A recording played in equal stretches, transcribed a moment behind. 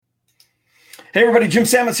Hey everybody, Jim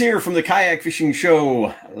Sammons here from the Kayak Fishing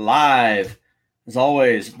Show live. As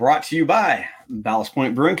always, brought to you by Ballast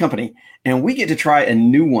Point Brewing Company. And we get to try a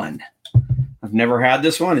new one. I've never had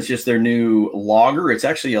this one. It's just their new lager. It's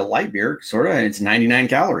actually a light beer, sort of. It's 99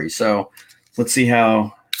 calories. So let's see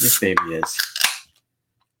how this baby is.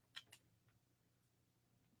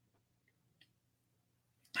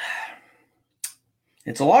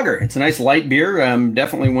 It's a lager. It's a nice light beer.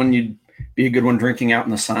 Definitely one you'd be a good one drinking out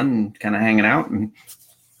in the sun and kind of hanging out, and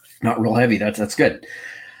not real heavy. That's good.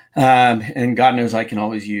 And God knows I can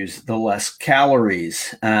always use the less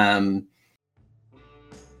calories. Let's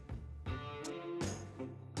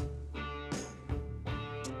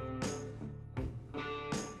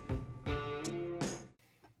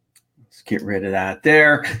get rid of that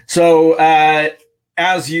there. So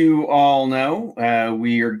as you all know,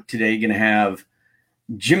 we are today going to have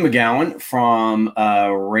Jim McGowan from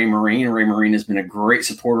Raymarine. Raymarine has been a great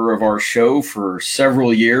supporter of our show for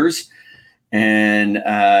several years, and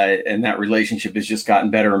that relationship has just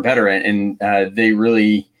gotten better and better. And they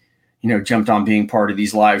really, jumped on being part of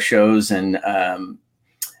these live shows and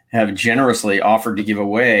have generously offered to give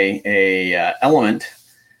away a element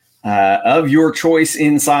of your choice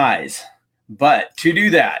in size. But to do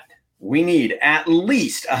that, we need at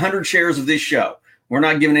least 100 shares of this show. We're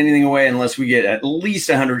not giving anything away unless we get at least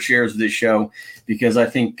 100 shares of this show, because I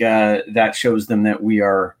think that shows them that we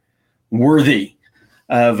are worthy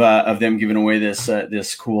of them giving away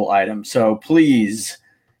this cool item. So please,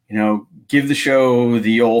 give the show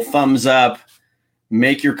the old thumbs up,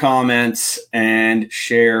 make your comments, and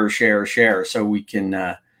share, so we can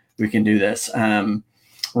do this.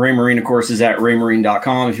 Raymarine, of course, is at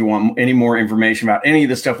raymarine.com if you want any more information about any of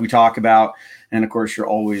the stuff we talk about. And of course, you're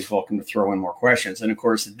always welcome to throw in more questions. And of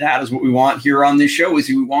course, that is what we want here on this show, is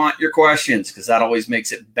we want your questions, because that always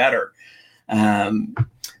makes it better.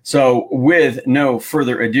 So with no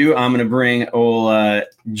further ado, I'm going to bring old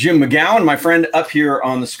Jim McGowan, my friend, up here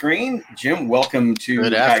on the screen. Jim, welcome to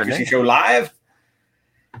the Kayak Fishing Show Live.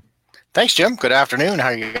 Thanks, Jim. Good afternoon. How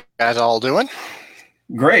are you guys all doing?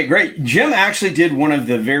 Great. Jim actually did one of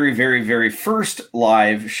the very, very, very first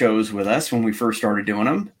live shows with us when we first started doing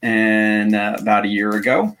them, and about a year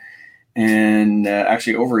ago, and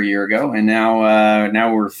actually over a year ago. And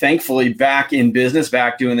now we're thankfully back in business,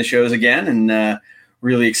 back doing the shows again, and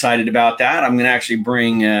really excited about that. I'm going to actually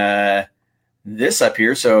bring this up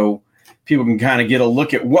here so people can kind of get a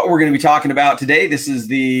look at what we're going to be talking about today. This is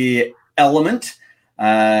the Element.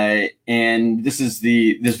 And this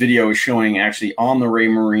video is showing actually on the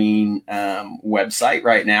Raymarine website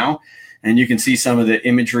right now. And you can see some of the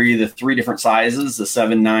imagery, the 3 different sizes, the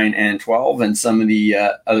 7, 9, and 12, and some of the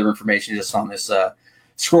other information just on this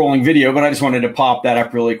scrolling video. But I just wanted to pop that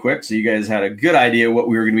up really quick so you guys had a good idea what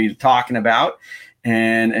we were going to be talking about.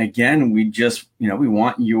 And again, we just, we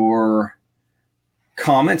want your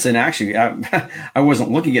comments. And actually, I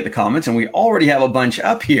wasn't looking at the comments, and we already have a bunch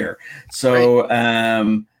up here. So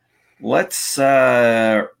let's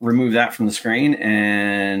remove that from the screen,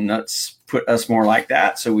 and let's put us more like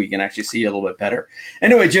that so we can actually see a little bit better.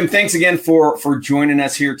 Anyway, Jim, thanks again for joining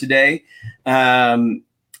us here today. I've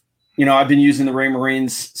been using the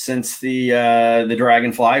Raymarines since the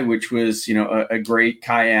Dragonfly, which was a great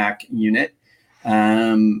kayak unit.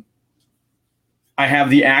 I have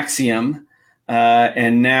the Axiom.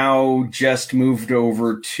 And now just moved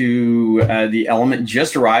over to the Element.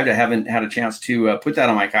 Just arrived. I haven't had a chance to put that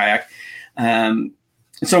on my kayak.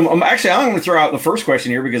 So I'm going to throw out the first question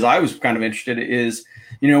here, because I was kind of interested, is,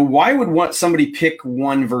 why would somebody pick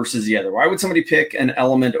one versus the other? Why would somebody pick an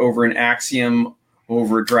Element over an Axiom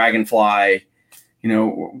over a Dragonfly?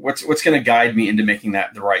 What's going to guide me into making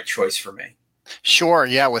that the right choice for me? Sure.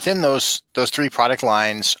 Yeah. Within those 3 product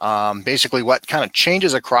lines, basically what kind of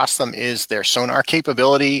changes across them is their sonar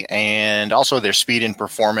capability and also their speed and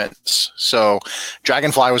performance. So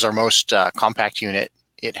Dragonfly was our most compact unit.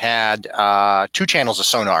 It had 2 channels of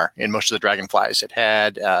sonar in most of the Dragonflies. It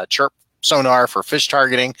had chirp sonar for fish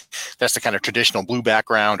targeting. That's the kind of traditional blue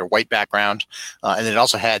background or white background. And then it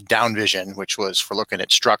also had down vision, which was for looking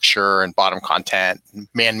at structure and bottom content,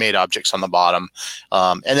 man-made objects on the bottom.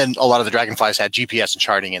 And then a lot of the Dragonflies had GPS and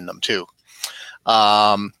charting in them too.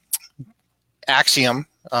 Axiom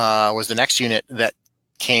was the next unit that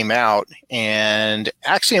came out, and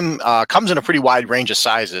Axiom comes in a pretty wide range of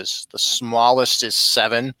sizes. The smallest is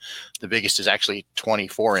 7. The biggest is actually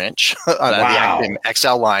 24-inch. Wow. The Axiom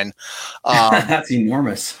XL line. That's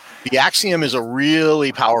enormous. The Axiom is a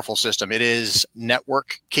really powerful system. It is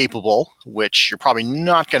network capable, which you're probably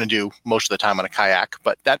not going to do most of the time on a kayak.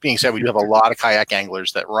 But that being said, we do have a lot of kayak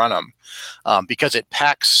anglers that run them because it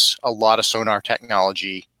packs a lot of sonar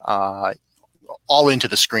technology all into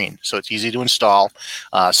the screen. So it's easy to install.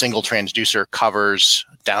 Single transducer covers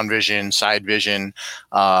down vision, side vision,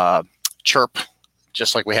 chirp,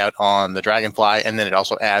 just like we had on the Dragonfly. And then it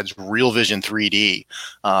also adds Real Vision 3D,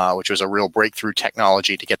 which was a real breakthrough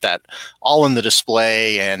technology to get that all in the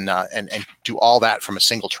display and do all that from a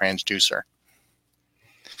single transducer.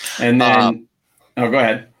 And then, go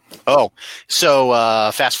ahead. So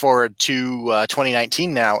fast forward to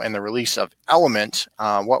 2019 now and the release of Element.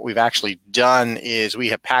 What we've actually done is we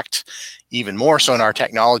have packed even more sonar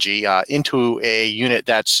technology into a unit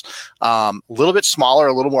that's a little bit smaller,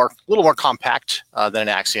 a little more compact than an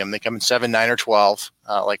Axiom. They come in 7, 9, or 12,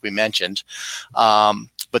 like we mentioned,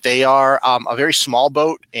 but they are a very small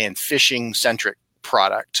boat and fishing centric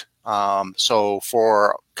product. So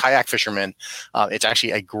for kayak fishermen, it's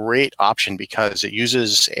actually a great option because it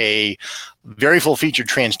uses a very full-featured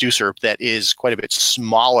transducer that is quite a bit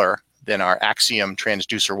smaller than our Axiom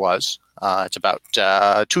transducer was. It's about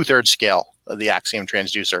 2/3 scale of the Axiom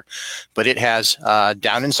transducer, but it has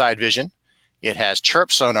down and side vision. It has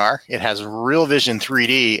chirp sonar. It has Real Vision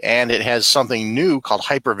 3D, and it has something new called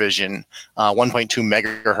Hypervision, 1.2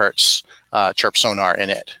 megahertz chirp sonar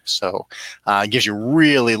in it. So it gives you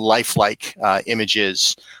really lifelike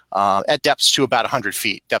images at depths to about 100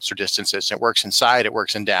 feet, depths or distances. It works inside, it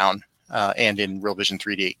works in down, and in Real Vision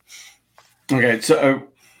 3D. Okay, so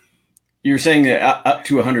you're saying that up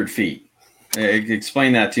to 100 feet.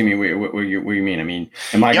 Explain that to me. What you mean? I mean,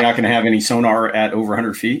 am I not going to have any sonar at over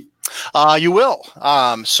 100 feet? You will.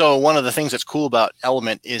 So one of the things that's cool about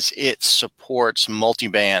Element is it supports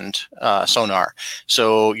multiband sonar.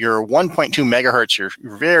 So your 1.2 megahertz, your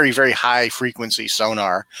very, very high frequency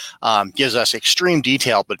sonar gives us extreme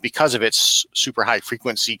detail, but because of its super high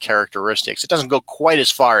frequency characteristics, it doesn't go quite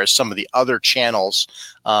as far as some of the other channels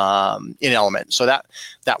in Element. So that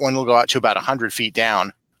one will go out to about 100 feet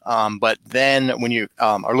down. But then when you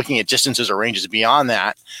are looking at distances or ranges beyond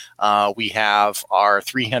that, we have our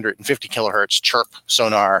 350 kilohertz chirp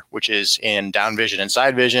sonar, which is in down vision and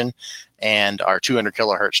side vision, and our 200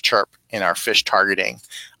 kilohertz chirp in our fish targeting.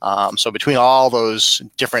 So between all those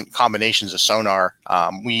different combinations of sonar,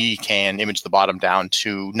 we can image the bottom down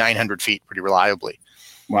to 900 feet pretty reliably.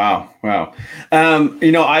 Wow.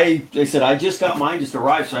 I said I just got mine, just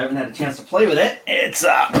arrived, so I haven't had a chance to play with it. It's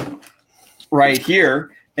right here.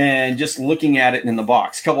 And just looking at it in the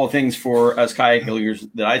box, a couple of things for us kayakers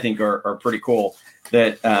that I think are pretty cool.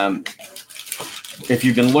 That if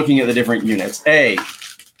you've been looking at the different units, again,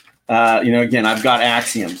 I've got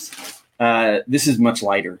Axioms. This is much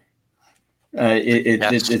lighter.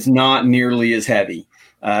 It's not nearly as heavy.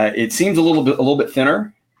 It seems a little bit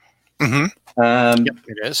thinner. Mm-hmm. Yep,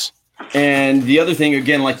 it is. And the other thing,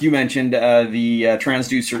 again, like you mentioned, the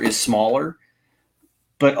transducer is smaller,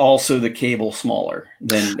 but also the cable smaller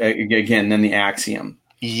than the Axiom.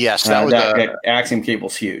 Yes, that Axiom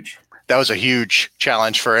cable's huge. That was a huge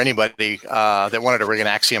challenge for anybody that wanted to rig an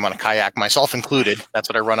Axiom on a kayak, myself included. That's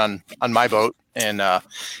what I run on my boat. And as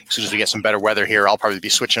soon as we get some better weather here, I'll probably be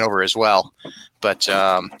switching over as well. But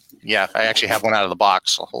I actually have one out of the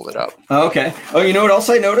box. I'll hold it up. Okay. Oh, you know what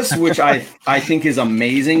else I noticed, which I think is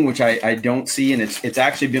amazing, which I don't see, and it's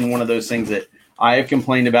actually been one of those things that I have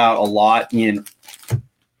complained about a lot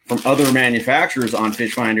from other manufacturers on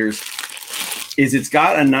fish finders, is it's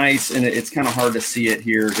got a nice, and it's kind of hard to see it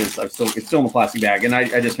here because it's still in the plastic bag, and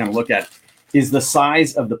I just kind of looked at it, is the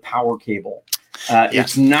size of the power cable.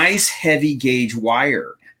 It's nice, heavy gauge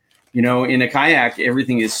wire. In a kayak,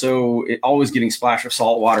 everything is always getting splash of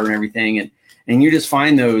salt water and everything, and you just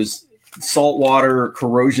find those saltwater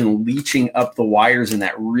corrosion leaching up the wires in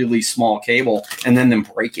that really small cable, and then them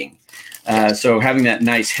breaking. So having that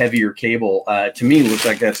nice heavier cable to me looks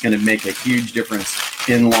like that's going to make a huge difference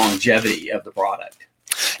in longevity of the product.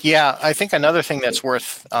 Yeah, I think another thing that's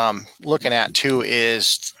worth looking at too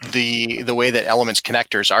is the way that Element's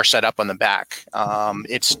connectors are set up on the back.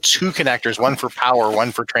 It's 2 connectors, one for power,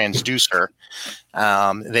 one for transducer.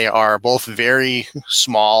 They are both very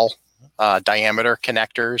small diameter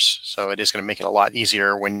connectors, so it is going to make it a lot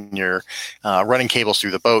easier when you're running cables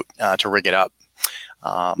through the boat to rig it up.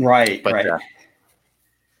 Right.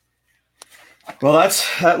 Well,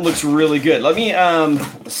 that looks really good. Let me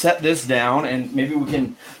set this down, and maybe we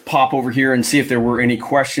can pop over here and see if there were any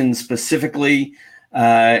questions specifically,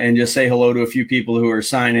 and just say hello to a few people who are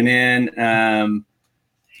signing in.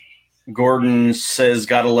 Gordon says,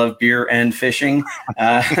 "Gotta love beer and fishing."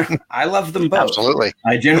 I love them both. Absolutely.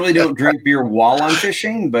 I generally don't drink beer while I'm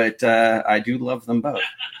fishing, but I do love them both.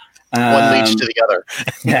 One leads to the other.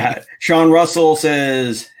 Yeah. Sean Russell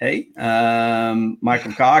says, "Hey,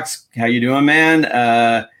 Michael Cox, how you doing,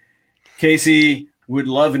 man?" Casey would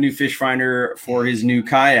love a new fish finder for his new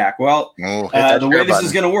kayak. Well, the way this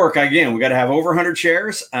is going to work, again, we got to have over 100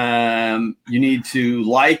 shares. You need to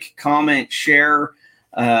like, comment, share,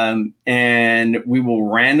 and we will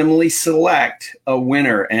randomly select a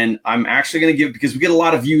winner. And I'm actually going to give, because we get a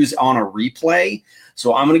lot of views on a replay,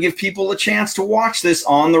 so I'm going to give people a chance to watch this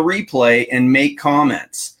on the replay and make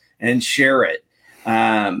comments and share it.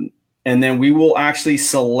 And then we will actually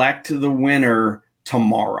select the winner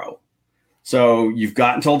tomorrow. So you've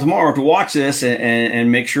got until tomorrow to watch this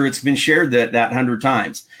and make sure it's been shared that 100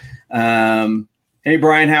 times. Hey,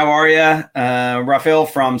 Brian, how are you? Rafael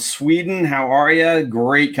from Sweden, how are you?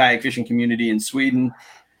 Great kayak fishing community in Sweden.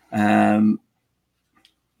 Michael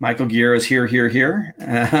Guerra is here.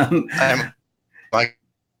 I'm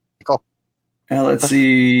Michael. Let's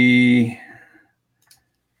see.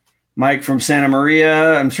 Mike from Santa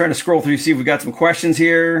Maria. I'm trying to scroll through, see if we got some questions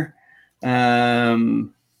here.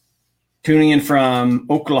 Tuning in from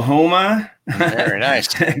Oklahoma. Very nice.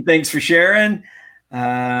 Thanks for sharing.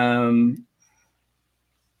 I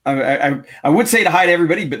would say to hi to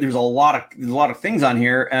everybody, but there's a lot of things on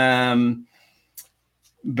here.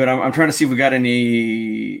 But I'm trying to see if we got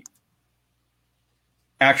any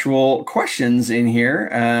actual questions in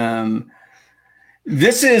here.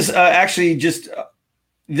 This is actually just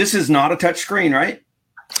this is not a touch screen, right?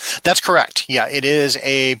 That's correct. Yeah, it is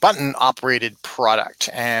a button-operated product,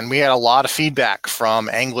 and we had a lot of feedback from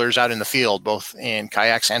anglers out in the field, both in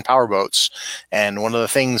kayaks and powerboats. And one of the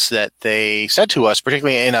things that they said to us,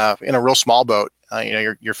 particularly in a real small boat,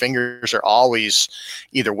 your fingers are always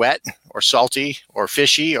either wet or salty or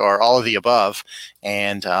fishy or all of the above.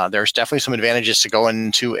 And there's definitely some advantages to go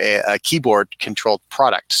into a keyboard-controlled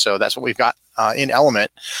product. So that's what we've got in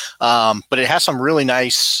Element, but it has some really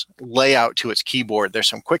nice layout to its keyboard. There's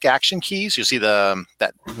some quick action keys. You'll see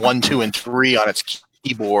that 1, 2, and 3 on its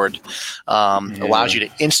keyboard allows you to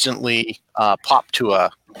instantly pop to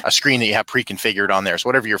a screen that you have pre-configured on there. So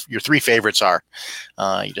whatever your 3 favorites are,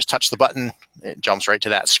 you just touch the button, it jumps right to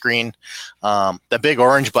that screen. The big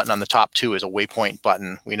orange button on the top too is a waypoint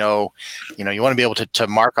button. We know, you want to be able to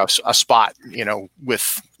mark a spot,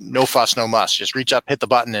 with no fuss, no muss. Just reach up, hit the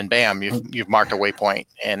button, and bam, you've marked a waypoint,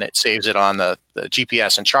 and it saves it on the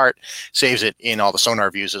GPS and chart, saves it in all the sonar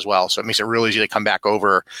views as well. So it makes it really easy to come back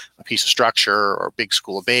over a piece of structure or a big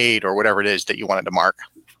school of bait or whatever it is that you wanted to mark.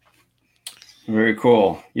 Very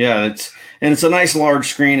cool. Yeah, it's a nice large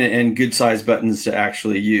screen and good sized buttons to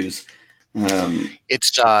actually use.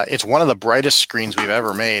 It's one of the brightest screens we've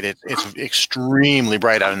ever made. It's extremely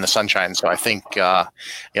bright out in the sunshine. So I think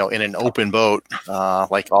in an open boat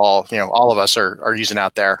like all of us are using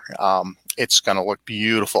out there, it's going to look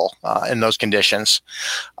beautiful in those conditions.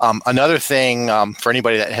 Another thing for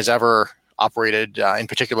anybody that has ever operated, in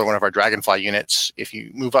particular, one of our Dragonfly units, if you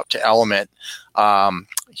move up to Element,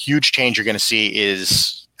 huge change you're going to see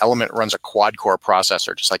is Element runs a quad-core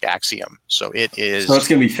processor, just like Axiom. So it's going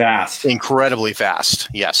to be fast. Incredibly fast,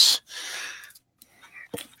 yes.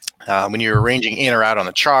 When you're arranging in or out on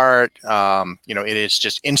the chart, it is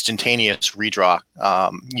just instantaneous redraw.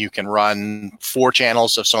 You can run 4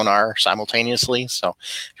 channels of sonar simultaneously. So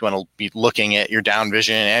if you want to be looking at your down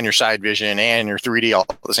vision and your side vision and your 3D all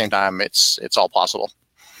at the same time, it's all possible.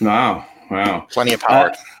 Wow. Plenty of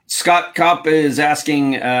power. Scott Kopp is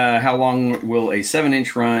asking, how long will a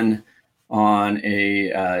 7-inch run on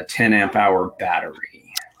a 10 amp hour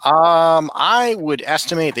battery? I would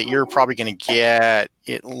estimate that you're probably going to get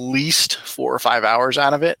at least 4 or 5 hours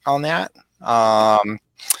out of it on that.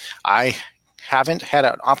 I haven't had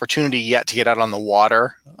an opportunity yet to get out on the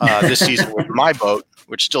water this season with my boat,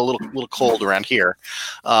 which is still a little cold around here.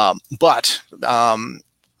 But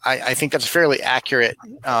I think that's a fairly accurate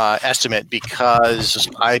estimate, because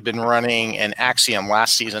I've been running an Axiom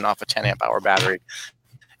last season off a 10 amp hour battery,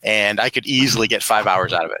 and I could easily get 5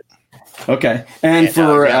 hours out of it. Okay, and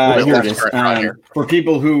for here it is. For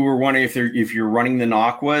people who were wondering if you're running the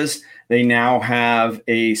Nocwas, they now have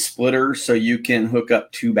a splitter, so you can hook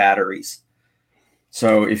up 2 batteries.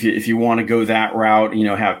 So if you want to go that route,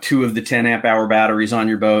 have 2 of the 10 amp hour batteries on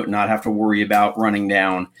your boat, not have to worry about running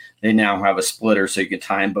down. They now have a splitter, so you can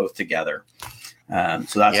tie them both together.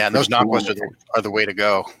 So that's and those Nocwas are the way to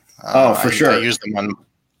go. For sure. I use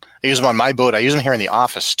them on my boat. I use them here in the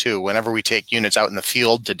office too. Whenever we take units out in the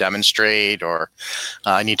field to demonstrate, or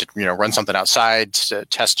I need to run something outside to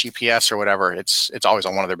test GPS or whatever, it's always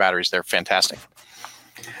on one of their batteries. They're fantastic.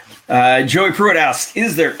 Joey Pruitt asks,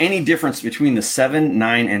 is there any difference between the 7,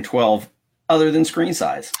 9, and 12 other than screen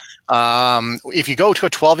size? If you go to a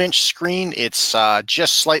 12-inch screen, it's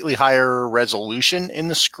just slightly higher resolution in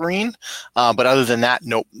the screen. But other than that,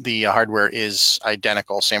 nope, the hardware is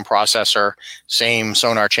identical. Same processor, same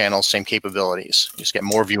sonar channels, same capabilities. You just get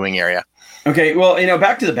more viewing area. Okay, well,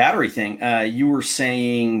 back to the battery thing. You were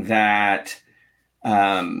saying that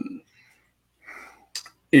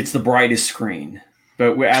it's the brightest screen.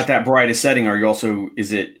 But at that brightest setting, are you also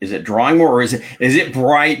is it drawing more, or is it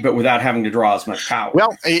bright but without having to draw as much power?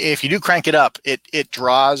 Well, if you do crank it up, it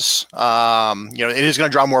draws. It is going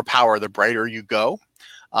to draw more power the brighter you go.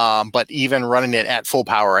 But even running it at full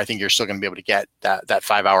power, I think you're still going to be able to get that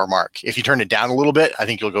 5-hour mark. If you turn it down a little bit, I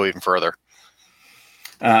think you'll go even further.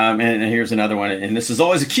 And here's another one, and this is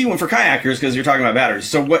always a key one for kayakers because you're talking about batteries.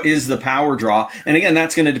 So, what is the power draw? And again,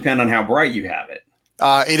 that's going to depend on how bright you have it.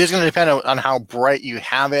 It is going to depend on how bright you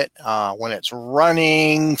have it. When it's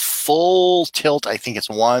running full tilt, I think it's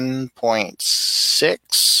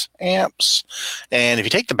 1.6 amps. And if you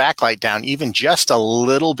take the backlight down even just a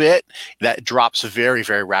little bit, that drops very,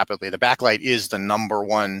 very rapidly. The backlight is the number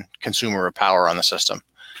one consumer of power on the system.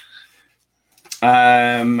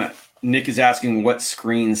 Nick is asking, what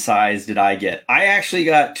screen size did I get? I actually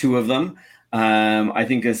got 2 of them. I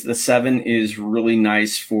think the 7 is really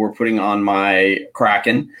nice for putting on my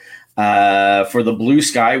Kraken. For the Blue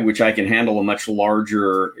Sky, which I can handle a much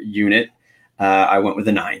larger unit, I went with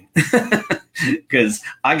a 9 because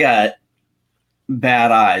I got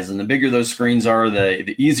bad eyes, and the bigger those screens are,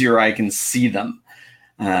 the easier I can see them.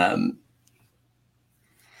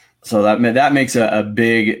 So that makes a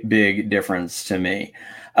big, big difference to me.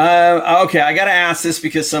 Okay, I got to ask this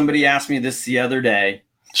because somebody asked me this the other day.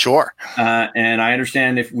 Sure. And I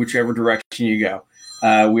understand if whichever direction you go,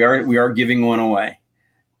 we are giving one away.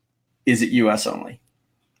 Is it U.S. only?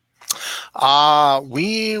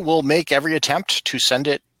 We will make every attempt to send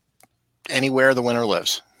it anywhere the winner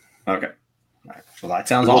lives. Okay. All right. Well, that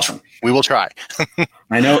sounds awesome. We will try.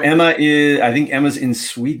 I know I think Emma's in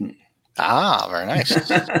Sweden. Ah, very nice.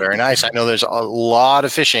 Very nice. I know there's a lot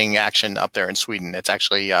of fishing action up there in Sweden. It's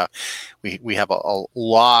actually, we have a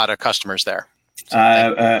lot of customers there. So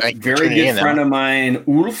a very good friend of mine,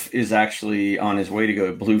 Ulf, is actually on his way to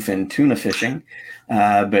go bluefin tuna fishing,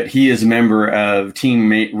 but he is a member of Team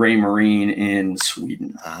Ray Marine in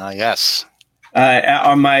Sweden. Yes.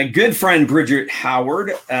 My good friend Bridget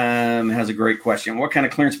Howard has a great question. What kind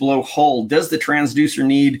of clearance below hull does the transducer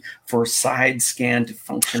need for side scan to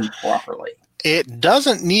function properly? It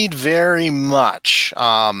doesn't need very much.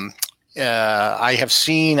 I have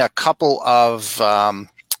seen a couple of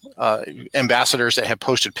ambassadors that have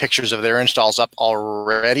posted pictures of their installs up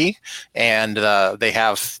already, and they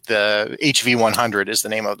have the HV100 is the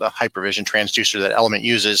name of the Hypervision transducer that Element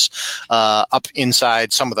uses up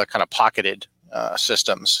inside some of the kind of pocketed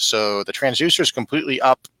systems. So the transducer is completely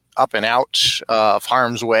up and out of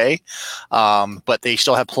harm's way, but they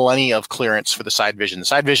still have plenty of clearance for the side vision. The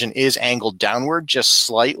side vision is angled downward just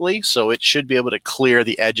slightly, so it should be able to clear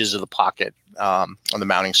the edges of the pocket on the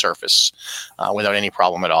mounting surface without any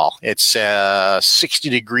problem at all. It's a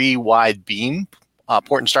 60-degree wide beam,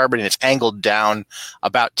 port and starboard, and it's angled down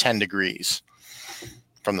about 10 degrees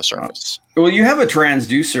from the surface. Well, you have a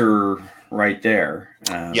transducer right there.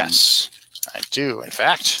 Yes, I do. In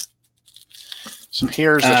fact, so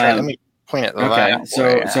here's the let me point it. Okay,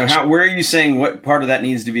 where are you saying what part of that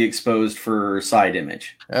needs to be exposed for side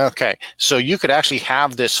image? Okay, so you could actually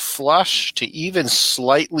have this flush to even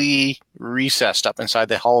slightly recessed up inside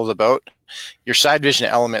the hull of the boat. Your side vision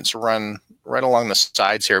elements run right along the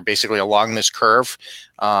sides here, basically along this curve.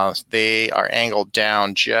 They are angled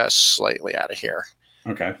down just slightly out of here.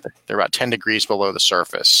 Okay. They're about 10 degrees below the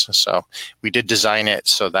surface. So we did design it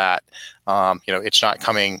so that, it's not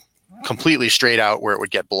coming completely straight out where it would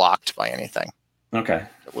get blocked by anything. Okay.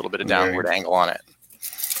 A little bit of downward angle on it.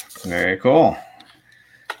 Very cool.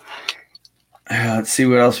 Let's see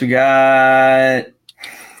what else we got.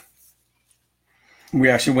 We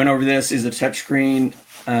actually went over this. Is a touchscreen.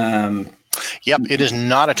 Yep, it is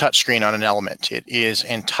not a touchscreen on an Element. It is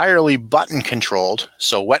entirely button controlled,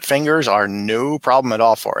 so wet fingers are no problem at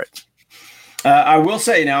all for it. I will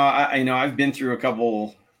say now, I've been through a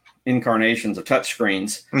couple incarnations of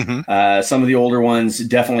touchscreens. Mm-hmm. Some of the older ones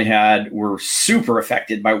definitely were super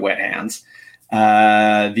affected by wet hands.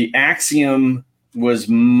 The Axiom was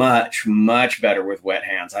much, much better with wet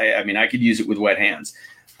hands. I mean, I could use it with wet hands.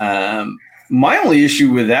 My only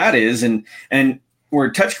issue with that is, and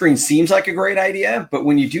where touchscreen seems like a great idea, but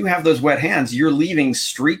when you do have those wet hands, you're leaving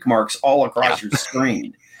streak marks all across your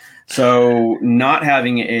screen. So not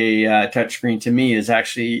having a touchscreen to me is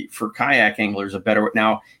actually, for kayak anglers, a better way.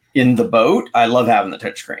 Now, in the boat, I love having the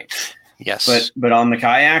touchscreen. Yes. But on the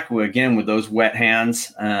kayak, again, with those wet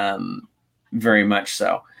hands, very much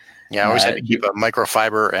so. Yeah, I always had to keep a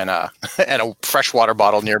microfiber and a and a freshwater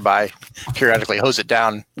bottle nearby, periodically hose it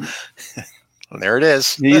down. And there it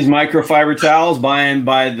is. These microfiber towels, buying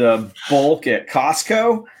by the bulk at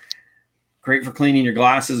Costco, great for cleaning your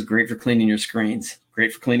glasses, great for cleaning your screens,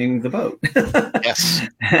 great for cleaning the boat. Yes.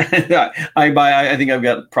 I think I've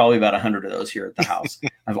got probably about 100 of those here at the house.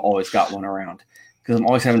 I've always got one around because I'm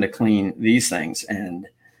always having to clean these things. And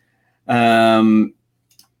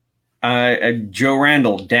Joe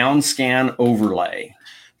Randall, down scan overlay.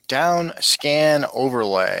 Down scan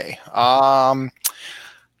overlay.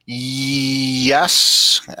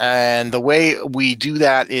 Yes, and the way we do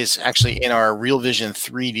that is actually in our Real Vision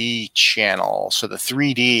 3D channel. So the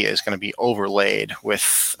 3D is going to be overlaid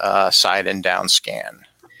with side and down scan.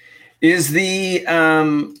 Is the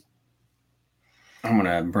I'm going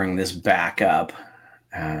to bring this back up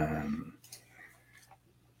and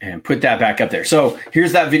put that back up there. So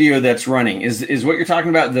here's that video that's running. Is what you're talking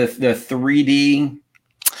about the 3D?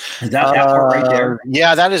 Is that part right there?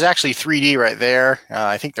 Yeah, that is actually 3D right there.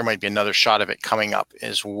 I think there might be another shot of it coming up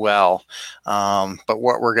as well. But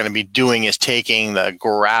what we're going to be doing is taking the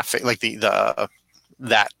graphic, like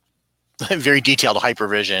that very detailed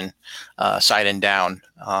hypervision side and down,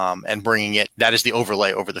 and bringing it. That is the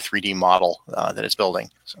overlay over the 3D model that it's building.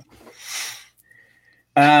 So.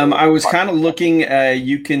 I was kind of looking.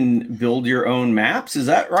 You can build your own maps. Is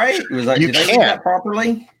that right? Did I get that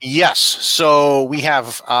properly? Yes. So we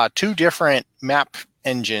have 2 different map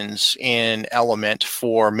engines in Element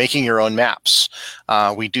for making your own maps.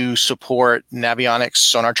 We do support Navionics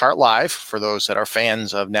Sonar Chart Live for those that are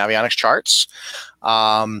fans of Navionics charts.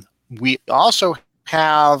 We also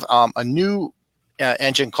have a new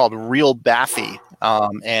engine called Real Bathy.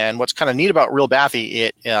 And what's kind of neat about Real Bathy,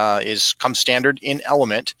 it comes standard in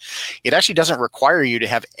Element. It actually doesn't require you to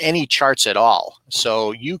have any charts at all.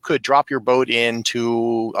 So you could drop your boat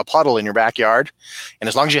into a puddle in your backyard, and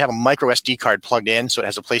as long as you have a micro SD card plugged in, so it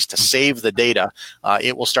has a place to save the data,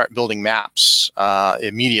 it will start building maps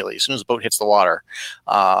immediately as soon as the boat hits the water.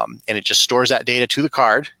 And it just stores that data to the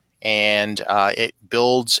card, and it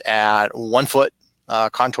builds at 1 foot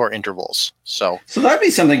contour intervals. So that'd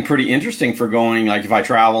be something pretty interesting for going, like if I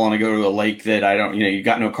travel and I go to a lake that I don't, you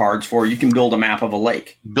got no cards for, you can build a map of a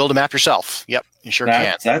lake. Build a map yourself. Yep, you sure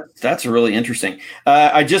can. That's really interesting.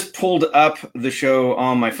 I just pulled up the show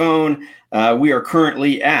on my phone. We are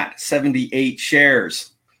currently at 78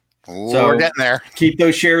 shares. Ooh, so we're getting there. Keep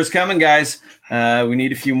those shares coming, guys. We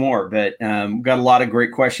need a few more, but we've got a lot of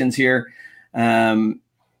great questions here.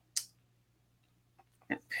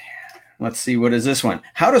 Let's see, what is this one?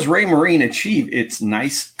 How does Raymarine achieve its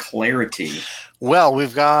nice clarity? Well,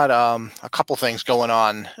 we've got a couple things going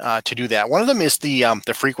on to do that. One of them is the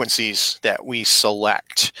frequencies that we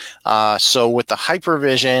select. So with the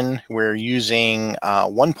Hypervision, we're using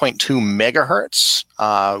 1.2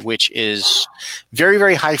 megahertz, which is very,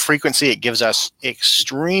 very high frequency. It gives us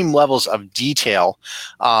extreme levels of detail.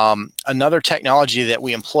 Another technology that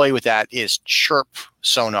we employ with that is chirp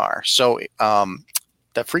sonar. So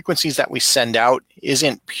the frequencies that we send out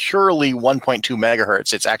isn't purely 1.2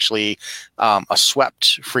 megahertz. It's actually a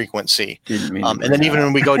swept frequency. And then even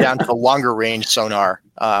when we go down to the longer range sonar,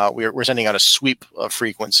 we're sending out a sweep of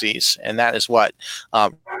frequencies. And that is what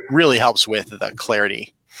really helps with the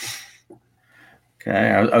clarity. Okay,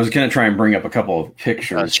 I was going to try and bring up a couple of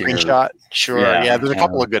pictures. Screenshot? Sure. Yeah, there's a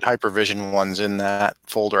couple of good Hypervision ones in that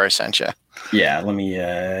folder I sent you. Yeah, let me...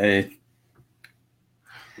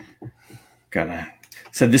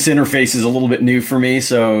 So this interface is a little bit new for me,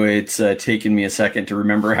 so it's taken me a second to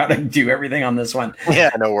remember how to do everything on this one. Yeah,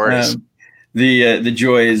 no worries. The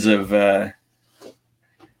joys of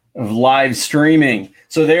live streaming.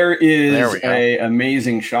 So there is a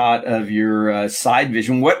amazing shot of your side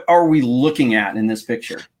vision. What are we looking at in this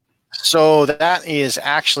picture? So that is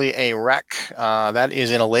actually a wreck that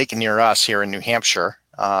is in a lake near us here in New Hampshire.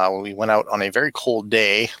 We went out on a very cold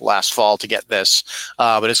day last fall to get this,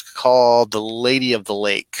 but it's called the Lady of the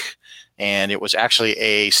Lake, and it was actually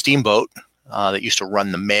a steamboat that used to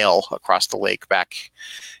run the mail across the lake back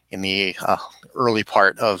in the early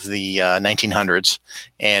part of the 1900s.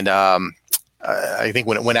 And I think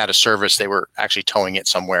when it went out of service, they were actually towing it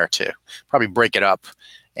somewhere to probably break it up.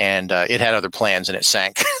 And it had other plans, and it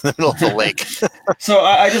sank in the middle of the lake. So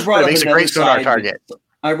I just brought up a great sonar target.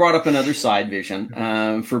 I brought up another side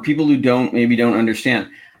vision for people who don't understand.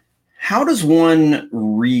 How does one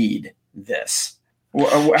read this?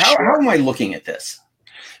 How am I looking at this?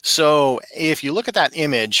 So if you look at that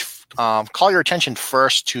image call your attention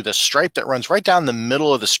first to the stripe that runs right down the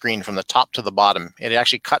middle of the screen from the top to the bottom. It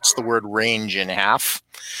actually cuts the word range in half.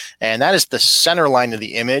 And that is the center line of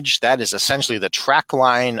the image. That is essentially the track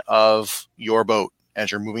line of your boat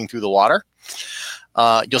as you're moving through the water.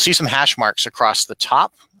 You'll see some hash marks across the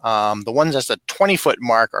top. The ones that's the 20-foot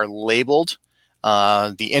mark are labeled.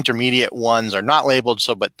 The intermediate ones are not labeled,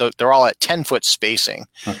 but they're all at 10-foot spacing.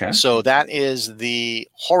 Okay. So that is the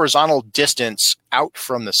horizontal distance out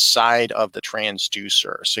from the side of the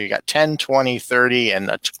transducer. So you got 10, 20, 30, and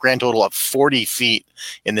a grand total of 40 feet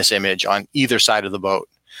in this image on either side of the boat.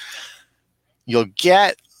 You'll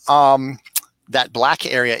get that black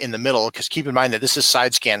area in the middle, because keep in mind that this is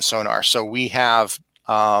side scan sonar. So we have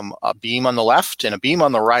a beam on the left and a beam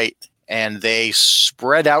on the right, and they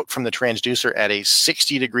spread out from the transducer at a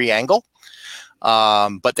 60-degree angle,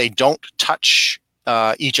 but they don't touch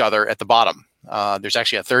each other at the bottom. There's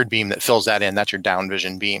actually a third beam that fills that in. That's your down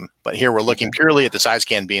vision beam. But here we're looking purely at the side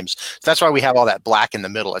scan beams. So that's why we have all that black in the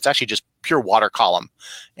middle. It's actually just pure water column.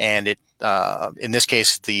 And it, in this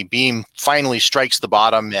case, the beam finally strikes the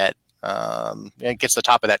bottom at, it gets the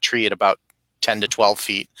top of that tree at about 10 to 12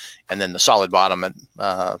 feet, and then the solid bottom at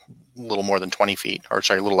a little more than 20 feet, or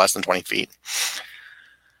sorry, a little less than 20 feet.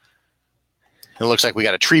 It looks like we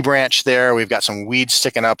got a tree branch there. We've got some weeds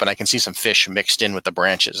sticking up, and I can see some fish mixed in with the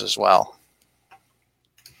branches as well.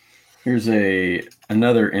 Here's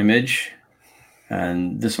another image,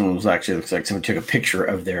 and this one was actually, looks like someone took a picture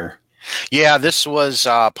of their. Yeah, this was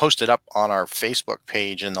posted up on our Facebook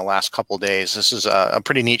page in the last couple of days. This is a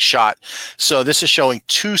pretty neat shot. So this is showing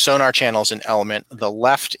two sonar channels in Element. The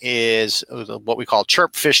left is what we call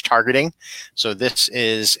chirp fish targeting. So this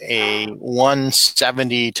is a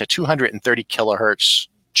 170 to 230 kilohertz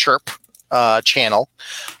chirp channel.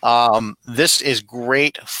 This is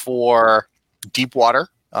great for deep water.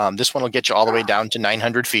 This one will get you all the way down to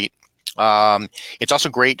 900 feet. It's also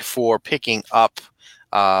great for picking up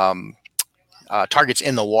targets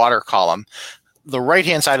in the water column. The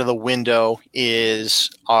right-hand side of the window is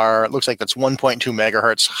it looks like that's 1.2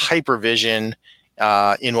 megahertz hypervision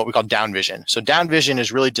in what we call down vision. So down vision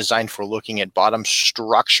is really designed for looking at bottom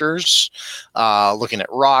structures, looking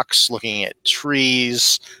at rocks, looking at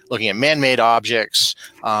trees, looking at man-made objects.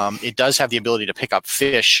 It does have the ability to pick up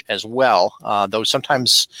fish as well, though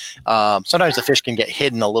sometimes the fish can get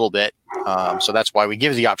hidden a little bit. So that's why we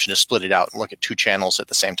give the option to split it out and look at two channels at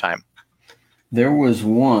the same time. There was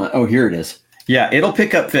one. Oh, here it is. Yeah, it'll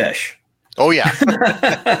pick up fish. Oh, yeah.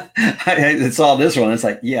 I saw this one. It's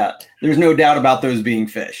like, yeah, there's no doubt about those being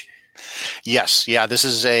fish. Yes. Yeah, this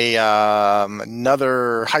is another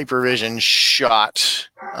hypervision shot.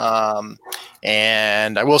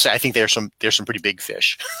 And I will say, I think there's some pretty big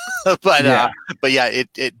fish. but yeah,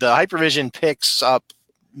 the hypervision picks up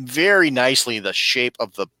very nicely the shape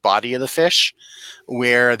of the body of the fish,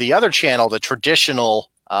 where the other channel, the traditional,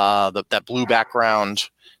 that blue background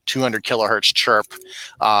 200 kilohertz chirp,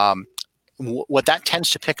 what that tends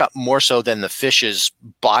to pick up more so than the fish's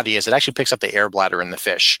body is it actually picks up the air bladder in the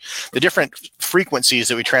fish. The different frequencies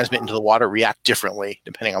that we transmit into the water react differently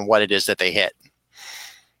depending on what it is that they hit.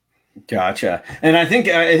 Gotcha. And I think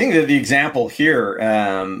that the example here,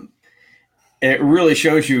 it really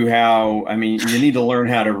shows you how, I mean, you need to learn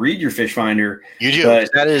how to read your fish finder. You do. But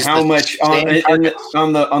that is how much on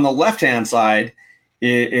the left-hand side,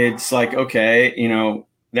 it's like, okay, you know,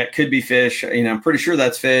 that could be fish. You know, I'm pretty sure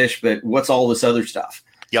that's fish, but what's all this other stuff?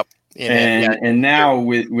 Yep. And now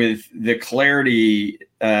with the clarity,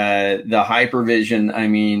 the hypervision, I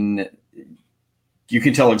mean, you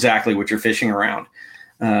can tell exactly what you're fishing around.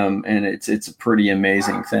 And it's a pretty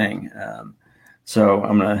amazing thing. So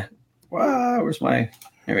I'm going to, where's my,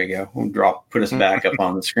 there we go. We'll put us back up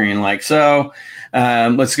on the screen like so.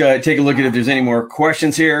 Let's go take a look at if there's any more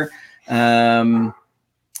questions here.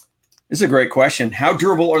 This is a great question. How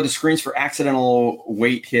durable are the screens for accidental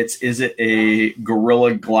weight hits? Is it a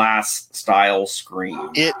Gorilla Glass style screen?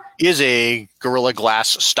 It is a Gorilla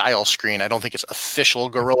Glass style screen. I don't think it's official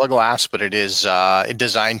Gorilla Glass, but it is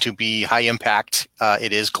designed to be high impact.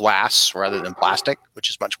 It is glass rather than plastic, which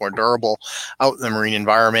is much more durable out in the marine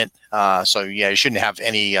environment. So yeah, you shouldn't have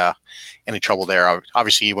any trouble there.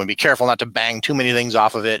 Obviously, you want to be careful not to bang too many things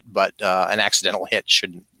off of it, but an accidental hit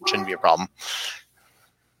shouldn't be a problem.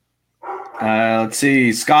 Let's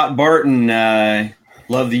see. Scott Barton,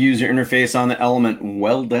 love the user interface on the Element.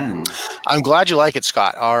 Well done. I'm glad you like it,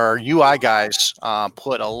 Scott. Our UI guys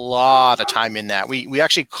put a lot of time in that. We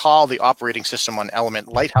actually call the operating system on Element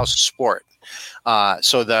Lighthouse Sport.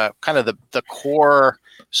 So the kind of the core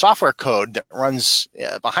software code that runs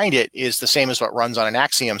behind it is the same as what runs on an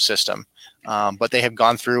Axiom system. but they have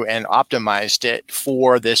gone through and optimized it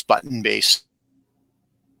for this button-based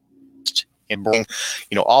and bring,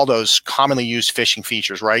 all those commonly used fishing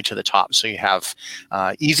features right to the top. So you have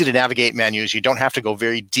easy to navigate menus. You don't have to go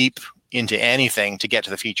very deep into anything to get to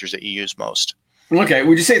the features that you use most. Okay,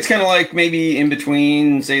 would you say it's kind of like maybe in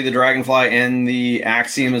between, say, the Dragonfly and the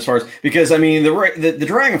Axiom as far as, because I mean, the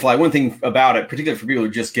Dragonfly, one thing about it, particularly for people who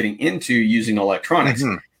are just getting into using electronics,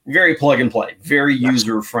 very plug and play, very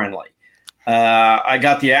user friendly. I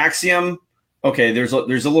got the Axiom. Okay, there's a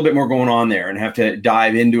little bit more going on there and have to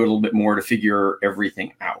dive into it a little bit more to figure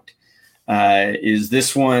everything out. Is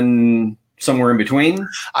this one somewhere in between?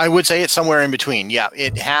 I would say it's somewhere in between. Yeah,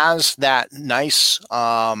 it has that nice,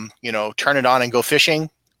 turn it on and go fishing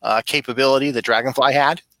capability that Dragonfly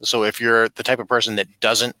had. So if you're the type of person that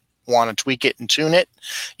doesn't want to tweak it and tune it,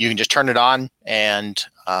 you can just turn it on and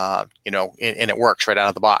it works right out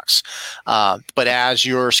of the box. But as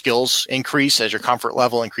your skills increase, as your comfort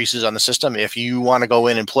level increases on the system, if you want to go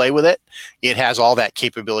in and play with it, it has all that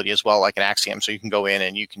capability as well, like an Axiom. So you can go in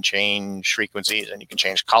and you can change frequencies and you can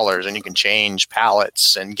change colors and you can change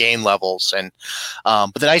palettes and gain levels. And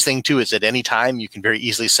but the nice thing too is at any time you can very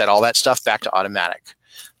easily set all that stuff back to automatic.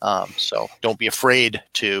 So don't be afraid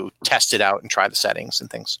to test it out and try the settings and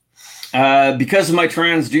things. Because of my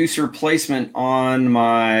transducer placement on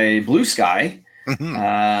my Blue Sky,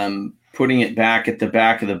 putting it back at the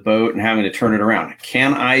back of the boat and having to turn it around.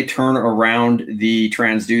 Can I turn around the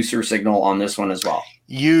transducer signal on this one as well?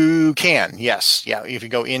 You can, yes. Yeah, if you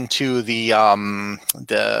go into the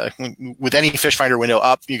with any Fish Finder window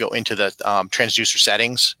up, you go into the transducer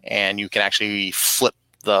settings, and you can actually flip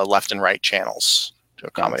the left and right channels to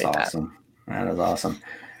accommodate that. That is awesome.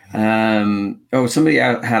 Somebody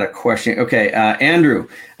had a question. Okay, Andrew,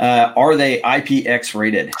 are they IPX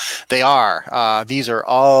rated? They are. These are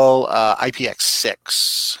all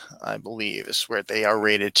IPX6, I believe, is where they are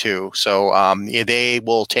rated to. So they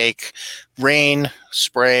will take rain,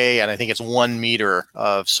 spray, and I think it's 1 meter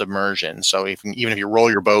of submersion. So even if you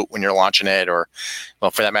roll your boat when you're launching it, or,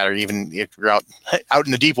 well, for that matter, even if you're out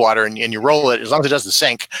in the deep water and you roll it, as long as it doesn't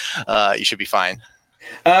sink, you should be fine.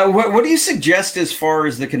 What do you suggest as far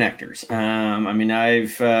as the connectors? I mean,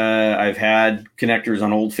 I've had connectors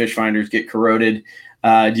on old fish finders get corroded.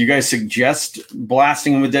 Do you guys suggest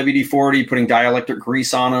blasting them with WD-40, putting dielectric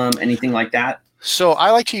grease on them, anything like that? So I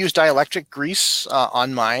like to use dielectric grease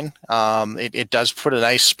on mine. It does put a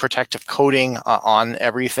nice protective coating on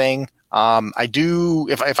everything. I do,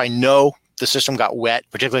 if I know the system got wet,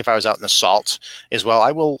 particularly if I was out in the salt as well,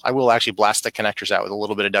 I will actually blast the connectors out with a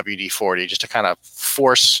little bit of WD-40 just to kind of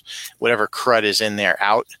force whatever crud is in there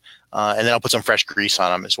out. And then I'll put some fresh grease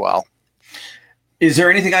on them as well. Is there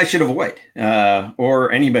anything I should avoid,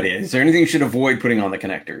 or anybody? Is there anything you should avoid putting on the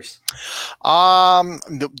connectors?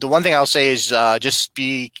 The one thing I'll say is just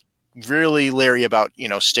be really leery about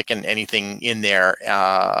sticking anything in there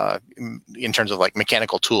in terms of like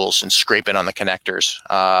mechanical tools and scraping on the connectors.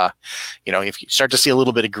 If you start to see a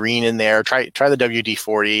little bit of green in there, try the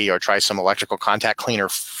WD-40 or try some electrical contact cleaner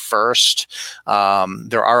first.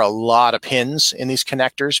 There are a lot of pins in these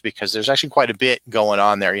connectors because there's actually quite a bit going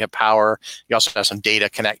on there. You have power, you also have some data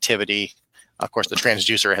connectivity. Of course, the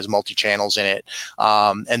transducer has multi-channels in it,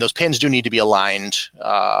 and those pins do need to be aligned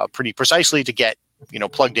pretty precisely to get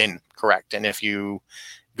plugged in correct. And if you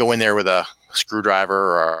go in there with a screwdriver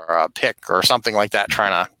or a pick or something like that,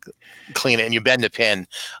 trying to clean it, and you bend a pin,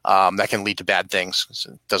 that can lead to bad things.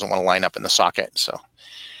 So it doesn't want to line up in the socket. So,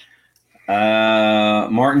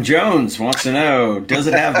 Martin Jones wants to know: does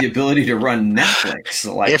it have the ability to run Netflix?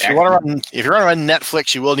 If you want to run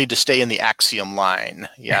Netflix, you will need to stay in the Axiom line.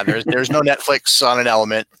 Yeah, there's no Netflix on an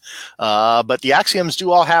Element, but the Axioms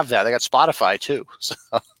do all have that. They got Spotify too. So.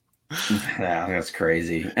 Yeah, that's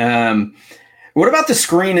crazy. What about the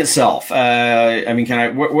screen itself?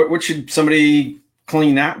 What should somebody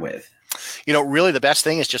clean that with? Really the best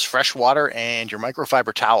thing is just fresh water and your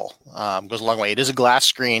microfiber towel. Goes a long way. It is a glass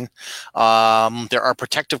screen. There are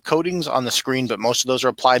protective coatings on the screen, but most of those are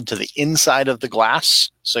applied to the inside of the glass,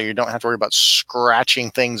 so you don't have to worry about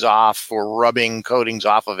scratching things off or rubbing coatings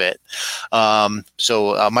off of it.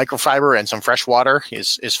 So microfiber and some fresh water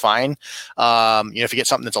is fine. If you get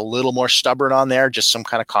something that's a little more stubborn on there, just some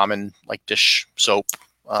kind of common like dish soap,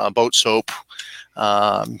 boat soap,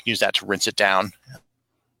 use that to rinse it down.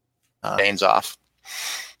 Stains off.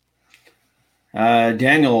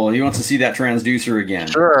 Daniel, he wants to see that transducer again.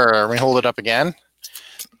 Sure. Let me hold it up again.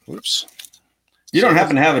 Oops. You don't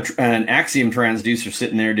happen to have an Axiom transducer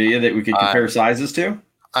sitting there, do you, that we could compare sizes to?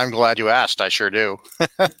 I'm glad you asked. I sure do.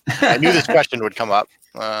 I knew this question would come up.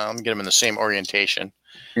 Let me get him in the same orientation.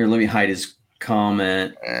 Here, let me hide his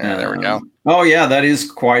comment. There we go. Oh yeah, that is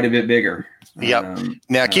quite a bit bigger. Yep.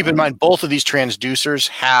 Now keep in mind, both of these transducers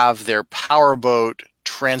have their powerboat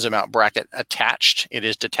transamount bracket attached. It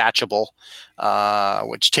is detachable,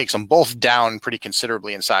 which takes them both down pretty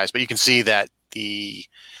considerably in size. But you can see that the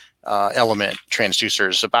Element transducer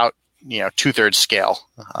is about 2/3 scale.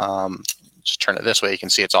 Just turn it this way, you can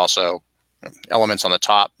see it's also elements on the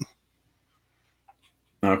top.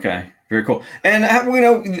 Okay, very cool. And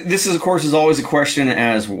this is, of course, is always a question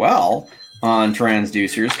as well on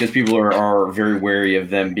transducers, because people are very wary of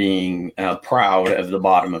them being proud of the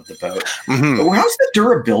bottom of the boat. Mm-hmm. But how's the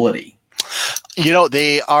durability?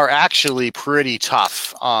 They are actually pretty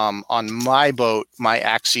tough. On my boat, my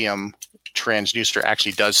Axiom transducer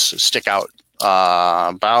actually does stick out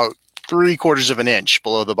about 3/4 of an inch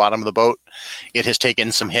below the bottom of the boat. It has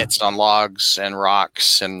taken some hits on logs and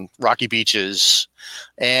rocks and rocky beaches,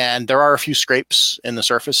 and there are a few scrapes in the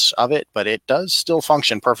surface of it, but it does still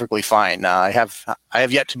function perfectly fine. I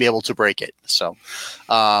have yet to be able to break it. So,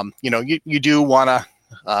 you do want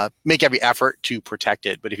to make every effort to protect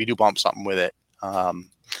it, but if you do bump something with it,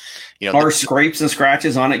 are scrapes and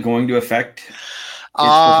scratches on it going to affect?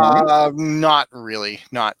 Not really,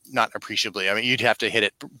 not appreciably. I mean, you'd have to hit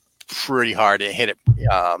it pretty hard and hit it,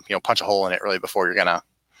 punch a hole in it really before you're gonna.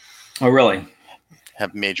 Oh, really?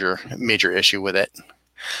 Have major issue with it.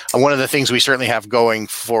 One of the things we certainly have going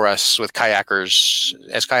for us with kayakers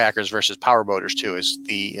versus powerboaters too is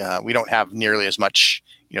we don't have nearly as much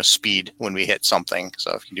speed when we hit something.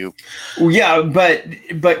 So if you do, well, yeah, but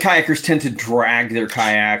kayakers tend to drag their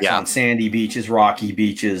kayaks on sandy beaches, rocky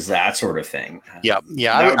beaches, that sort of thing. Yeah.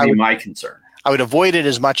 That would be my concern. I would avoid it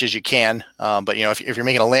as much as you can, but if you're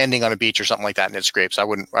making a landing on a beach or something like that and it scrapes, I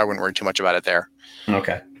wouldn't worry too much about it there.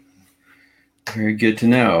 Okay. Very good to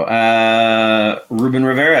know. Ruben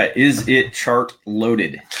Rivera, is it chart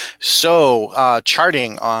loaded? So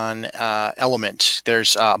charting on Element,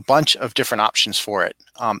 there's a bunch of different options for it.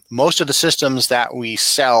 Most of the systems that we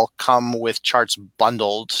sell come with charts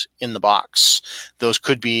bundled in the box. Those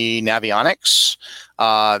could be Navionics.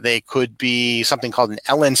 They could be something called an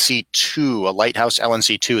LNC2, a Lighthouse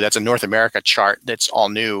LNC2. That's a North America chart that's all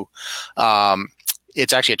new.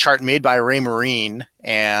 It's actually a chart made by Raymarine,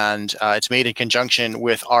 and it's made in conjunction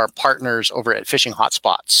with our partners over at Fishing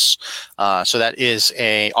Hotspots. So that is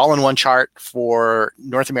a all-in-one chart for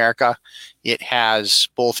North America. It has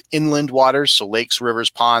both inland waters, so lakes, rivers,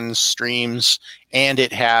 ponds, streams, and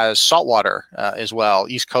it has saltwater as well,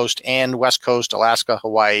 East Coast and West Coast, Alaska,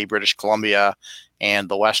 Hawaii, British Columbia, and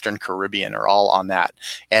the Western Caribbean are all on that.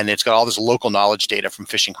 And it's got all this local knowledge data from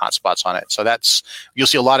Fishing Hotspots on it. So you'll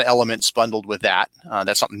see a lot of elements bundled with that.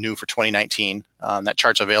 That's something new for 2019. That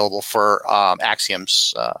chart's available for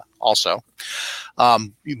Axioms also. But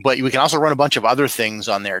we can also run a bunch of other things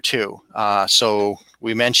on there too. So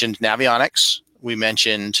we mentioned Navionics. We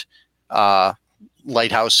mentioned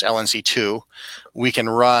Lighthouse LNC2. We can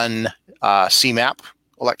run CMAP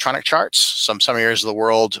electronic charts. Some areas of the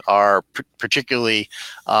world are particularly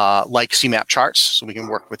like CMAP charts, so we can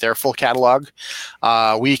work with their full catalog.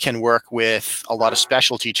 We can work with a lot of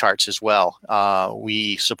specialty charts as well.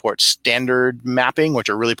 We support standard mapping, which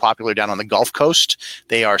are really popular down on the Gulf Coast.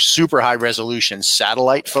 They are super high resolution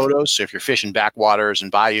satellite photos, so if you're fishing backwaters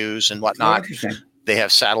and bayous and whatnot, they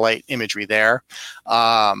have satellite imagery there.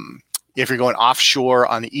 If you're going offshore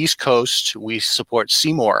on the East Coast, we support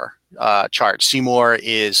Seymour chart. Seymour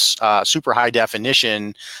is super high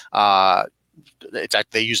definition.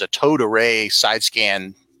 They use a towed array side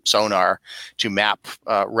scan sonar to map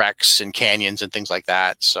wrecks and canyons and things like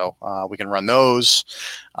that. So we can run those.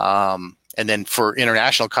 And then for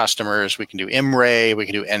international customers, we can do IMRAY, we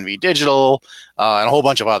can do NV Digital, and a whole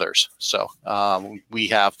bunch of others. So we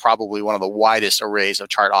have probably one of the widest arrays of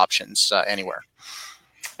chart options anywhere.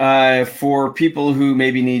 For people who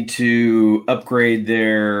maybe need to upgrade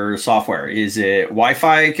their software, is it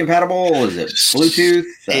Wi-Fi compatible? Is it Bluetooth?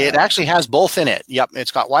 It actually has both in it. Yep, it's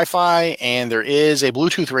got Wi-Fi and there is a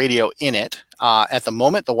Bluetooth radio in it. At the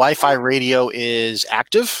moment, the Wi-Fi radio is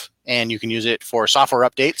active and you can use it for software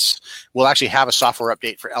updates. We'll actually have a software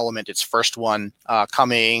update for Element, its first one,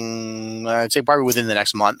 coming, I'd say probably within the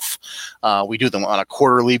next month. We do them on a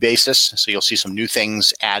quarterly basis, so you'll see some new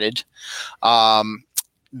things added.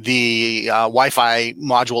 The Wi-Fi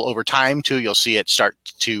module over time too, you'll see it start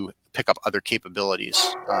to pick up other capabilities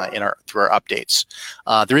through our updates.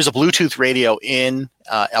 There is a Bluetooth radio in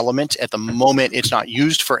Element. At the moment, it's not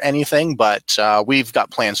used for anything, but we've got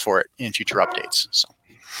plans for it in future updates. So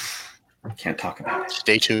can't talk about it.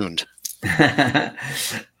 Stay tuned.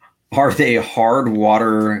 Are they hard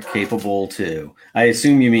water capable too? I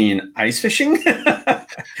assume you mean ice fishing?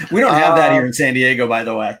 We don't have that here in San Diego, by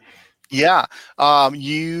the way. Yeah,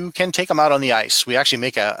 you can take them out on the ice. We actually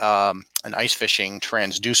make an ice fishing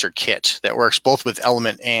transducer kit that works both with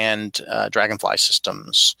Element and Dragonfly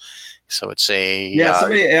systems. So it's a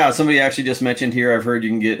somebody actually just mentioned here. I've heard you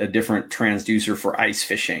can get a different transducer for ice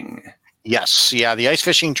fishing. Yes, yeah. The ice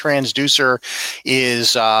fishing transducer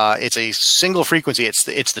is it's a single frequency. It's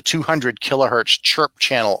the 200 kilohertz chirp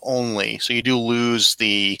channel only. So you do lose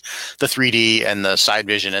the 3D and the side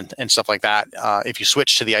vision and stuff like that if you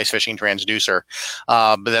switch to the ice fishing transducer.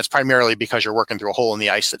 But that's primarily because you're working through a hole in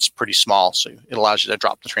the ice that's pretty small. So it allows you to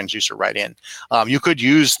drop the transducer right in. You could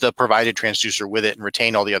use the provided transducer with it and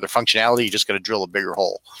retain all the other functionality. You just got to drill a bigger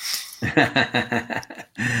hole.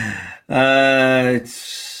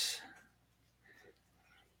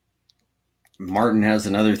 Martin has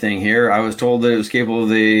another thing here. I was told that it was capable of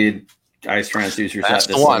the ice transducer set. That's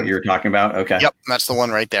This the is one what you're talking about. Okay. Yep, that's the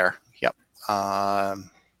one right there. Yep. Actually,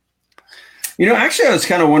 I was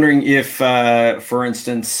kind of wondering if, for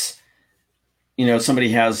instance, somebody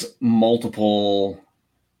has multiple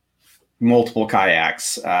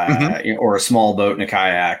kayaks, or a small boat and a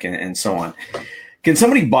kayak, and so on. Can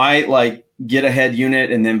somebody get a head unit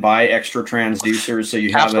and then buy extra transducers so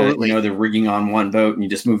you have the rigging on one boat and you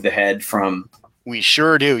just move the head from? We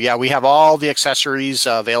sure do. Yeah, we have all the accessories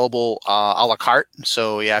available a la carte.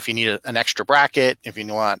 So yeah, if you need an extra bracket, if you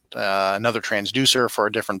want another transducer for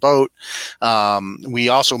a different boat, we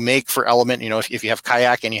also make for Element. If you have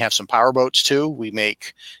kayak and you have some power boats too, we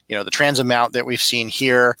make the transom mount that we've seen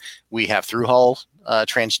here. We have through hull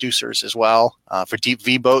transducers as well. For deep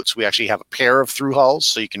V boats, we actually have a pair of through hulls,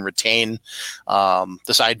 so you can retain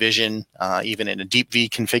the side vision even in a deep V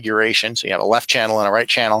configuration. So you have a left channel and a right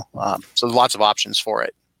channel. So there's lots of options for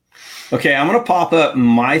it. Okay, I'm going to pop up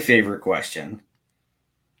my favorite question.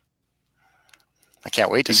 I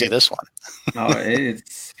can't wait to see this one.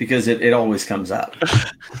 It's because it always comes up.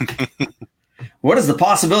 What is the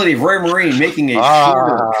possibility of Raymarine making a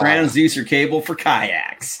shorter transducer cable for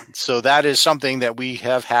kayaks? So that is something that we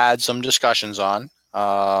have had some discussions on.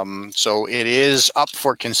 So it is up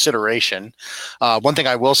for consideration. One thing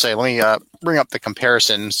I will say, let me bring up the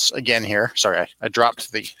comparisons again here. Sorry, I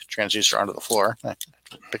dropped the transducer onto the floor.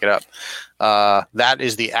 Pick it up. That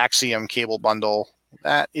is the Axiom cable bundle.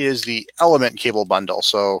 That is the Element cable bundle.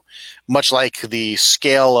 So much like the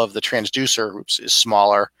scale of the transducer is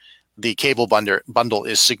smaller, the cable bundle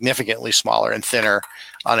is significantly smaller and thinner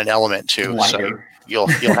on an Element too. Lighter. So you'll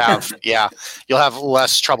have you'll have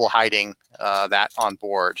less trouble hiding that on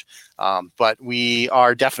board. But we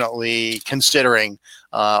are definitely considering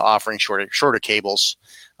offering shorter cables.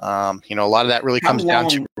 A lot of that really comes down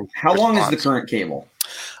to how long is the current cable?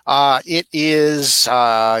 It is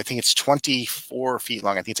I think it's 24 feet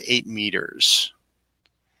long. I think it's 8 meters.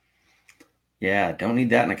 Yeah, don't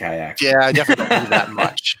need that in a kayak. Yeah, I definitely don't need that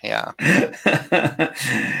much. Yeah.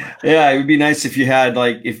 Yeah, it would be nice if you had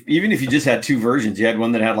even if you just had two versions. You had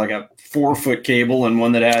one that had like a 4-foot cable and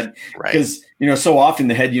one that had, because so often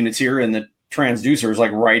the head unit's here and the transducer is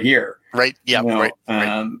like right here. Right. Yeah. Right.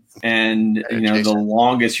 And the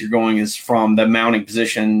longest you're going is from the mounting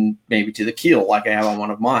position maybe to the keel, like I have on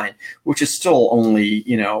one of mine, which is still only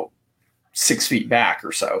 6 feet back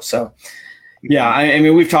or so. So. Yeah, I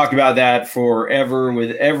mean, we've talked about that forever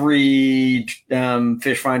with every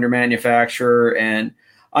fish finder manufacturer, and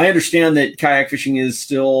I understand that kayak fishing is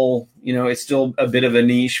still, it's still a bit of a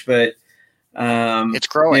niche, but it's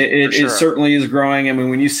growing. It certainly is growing. I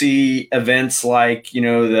mean, when you see events like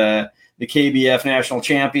the KBF National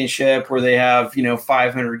Championship where they have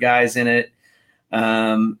 500 guys in it,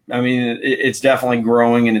 I mean, it's definitely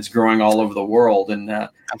growing, and it's growing all over the world. And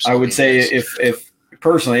I would say if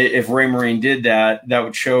personally, if Raymarine did that, that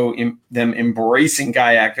would show them embracing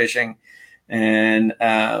kayak fishing. And,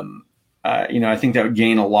 I think that would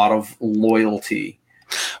gain a lot of loyalty.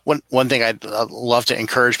 One thing I'd love to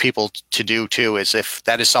encourage people to do too is if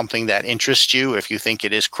that is something that interests you, if you think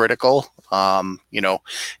it is critical,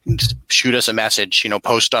 shoot us a message,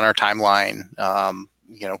 post on our timeline,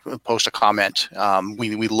 post a comment.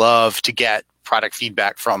 We love to get product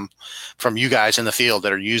feedback from you guys in the field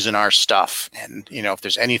that are using our stuff, and if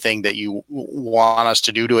there's anything that you want us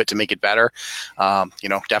to do to it to make it better,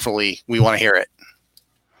 definitely we want to hear it.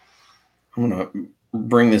 I'm gonna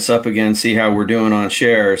bring this up again, see how we're doing on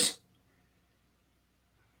shares.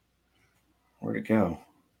 Where'd it go?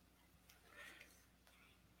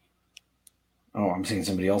 Oh, I'm seeing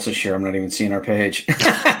somebody else's share. I'm not even seeing our page.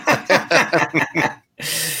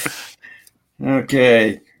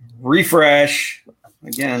 Okay. Refresh.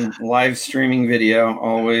 Again, live streaming video.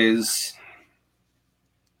 Always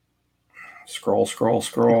scroll.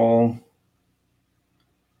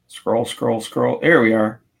 Scroll. There we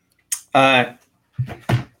are.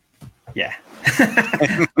 Yeah.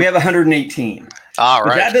 We have 118. All right.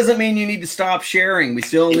 But that doesn't mean you need to stop sharing. We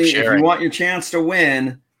still need, sharing. if you want your chance to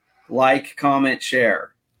win, like, comment,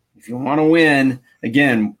 share. If you want to win,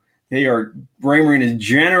 again, Raymarine is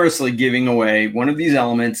generously giving away one of these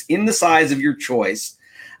elements in the size of your choice.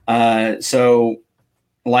 So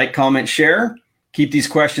like, comment, share. Keep these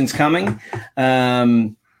questions coming.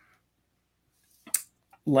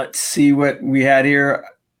 Let's see what we had here.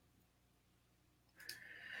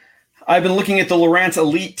 I've been looking at the Lowrance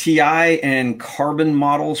Elite TI and Carbon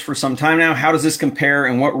models for some time now. How does this compare,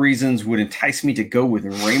 and what reasons would entice me to go with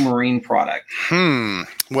Raymarine product?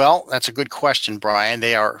 Well, that's a good question, Brian.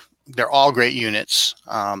 They're all great units.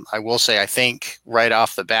 I will say, I think right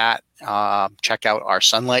off the bat, check out our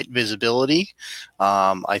sunlight visibility.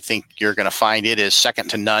 I think you're going to find it is second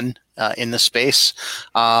to none in the space.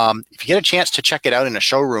 If you get a chance to check it out in a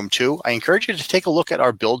showroom too, I encourage you to take a look at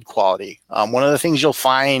our build quality. One of the things you'll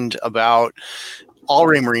find about all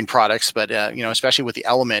Raymarine products, but especially with the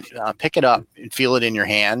Element, pick it up and feel it in your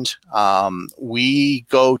hand. We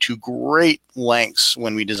go to great lengths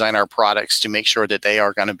when we design our products to make sure that they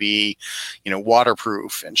are going to be,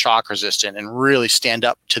 waterproof and shock resistant and really stand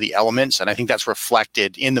up to the elements. And I think that's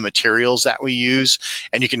reflected in the materials that we use,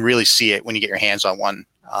 and you can really see it when you get your hands on one.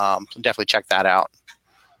 So definitely check that out.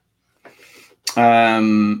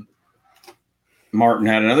 Martin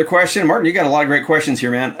had another question. Martin, you got a lot of great questions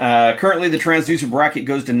here, man. Currently, the transducer bracket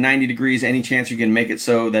goes to 90 degrees. Any chance you can make it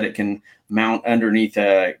so that it can mount underneath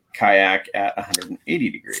a kayak at 180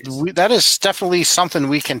 degrees? That is definitely something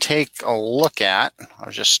we can take a look at. I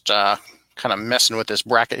was just kind of messing with this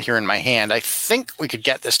bracket here in my hand. I think we could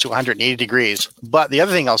get this to 180 degrees. But the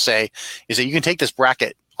other thing I'll say is that you can take this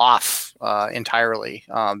bracket off entirely.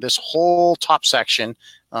 This whole top section,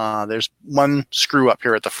 there's one screw up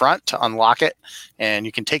here at the front to unlock it, and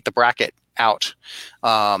you can take the bracket out.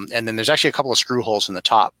 And then there's actually a couple of screw holes in the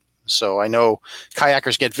top. So I know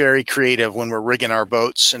kayakers get very creative when we're rigging our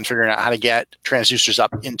boats and figuring out how to get transducers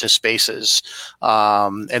up into spaces.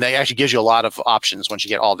 And that actually gives you a lot of options once you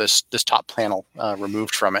get all this top panel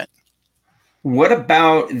removed from it. What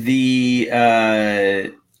about the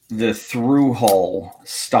through hull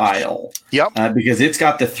style? Yep. Because it's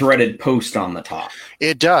got the threaded post on the top.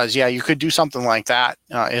 It does. Yeah, you could do something like that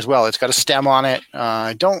as well. It's got a stem on it.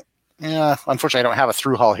 Unfortunately, I don't have a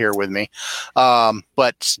through hull here with me,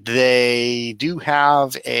 but they do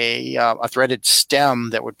have a threaded stem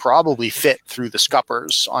that would probably fit through the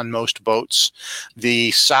scuppers on most boats.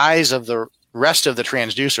 The size of the rest of the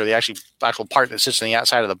transducer, the actual part that sits on the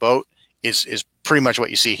outside of the boat, is pretty much what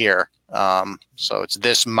you see here. So it's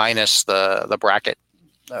this minus the bracket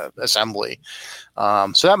assembly.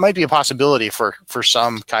 So that might be a possibility for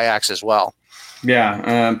some kayaks as well.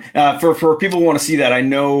 Yeah. For people who want to see that, I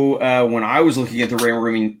know when I was looking at the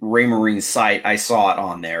Raymarine site, I saw it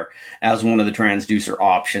on there as one of the transducer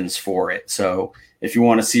options for it. So if you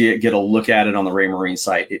want to see it, get a look at it on the Raymarine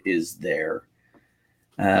site, it is there.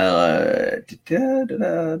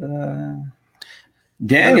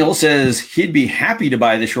 Daniel says he'd be happy to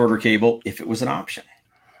buy the shorter cable if it was an option.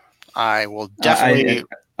 I will definitely.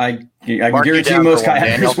 I can guarantee most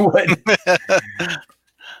kayakers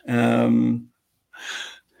would.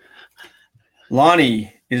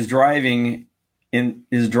 Lonnie is driving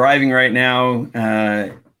right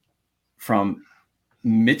now from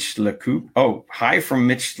Mitch-le-Coupe. Oh, hi from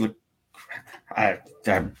Mitch-le-Coupe.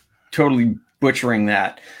 I'm totally butchering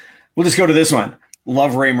that. We'll just go to this one.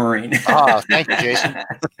 Love Raymarine. Oh, thank you, Jason.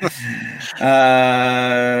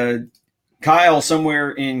 Kyle,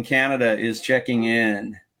 somewhere in Canada, is checking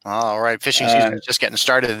in. All right. Fishing season is just getting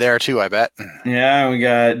started there, too, I bet. Yeah, we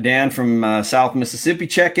got Dan from South Mississippi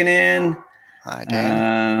checking in. Hi,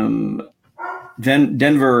 Dan.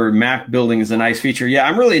 Denver map building is a nice feature. Yeah,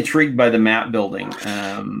 I'm really intrigued by the map building.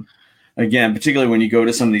 Again, particularly when you go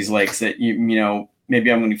to some of these lakes that,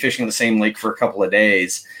 maybe I'm going to be fishing the same lake for a couple of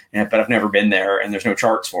days, but I've never been there and there's no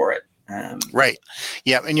charts for it. Right.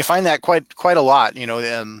 Yeah. And you find that quite a lot.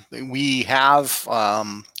 We have,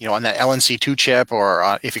 on that LNC2 chip,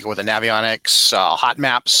 or if you go with the Navionics hot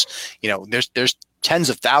maps, there's tens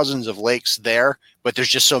of thousands of lakes there, but there's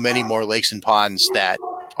just so many more lakes and ponds that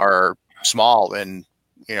are small and,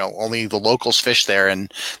 only the locals fish there,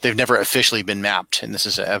 and they've never officially been mapped. And this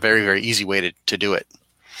is a very, very easy way to do it.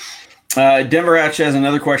 Denver Hatch has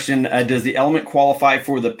another question. Does the Element qualify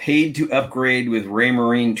for the paid to upgrade with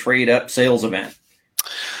Raymarine trade up sales event?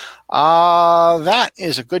 That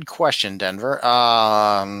is a good question, Denver.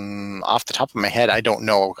 Off the top of my head, I don't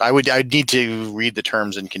know. I'd need to read the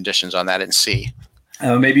terms and conditions on that and see.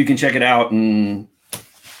 Maybe you can check it out and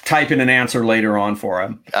type in an answer later on for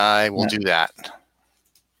him. I will do that.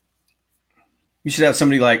 You should have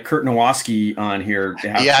somebody like Kurt Nowaski on here to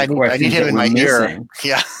have I need him in my ear.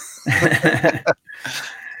 Yeah.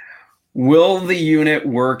 Will the unit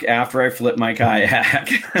work after I flip my kayak?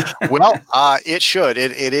 Well, it should.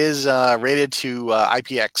 It is rated to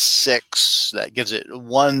IPX6. That gives it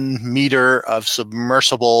 1 meter of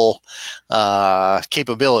submersible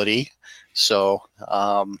capability. So,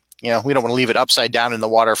 we don't want to leave it upside down in the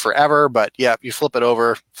water forever. But yeah, you flip it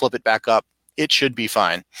over, flip it back up, it should be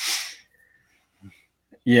fine.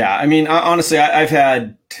 Yeah, I mean, honestly, I've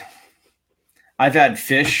had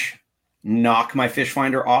fish knock my fish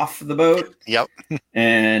finder off the boat. Yep.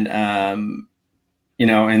 And and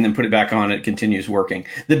then put it back on. It continues working.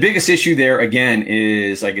 The biggest issue there again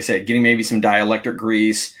is, like I said, getting maybe some dielectric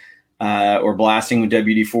grease or blasting with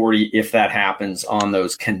WD-40 if that happens on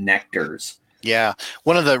those connectors. Yeah,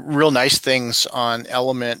 one of the real nice things on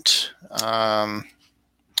Element.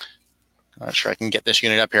 Not sure I can get this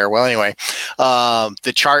unit up here. Well, anyway,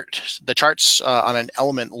 the charts on an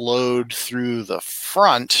Element load through the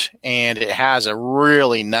front, and it has a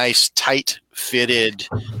really nice tight fitted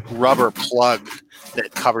rubber plug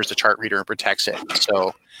that covers the chart reader and protects it.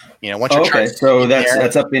 So, once your chart's so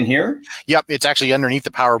that's up in here. Yep, it's actually underneath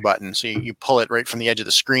the power button. So you pull it right from the edge of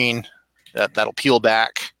the screen. That'll peel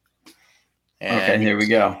back. And here we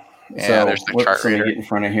go. Yeah, so there's the chart reader. Get in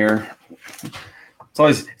front of here.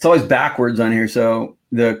 It's always backwards on here. So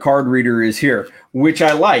the card reader is here, which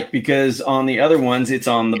I like because on the other ones, it's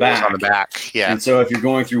on the back. It's on the back, yeah. And so if you're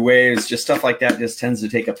going through waves, just stuff like that just tends to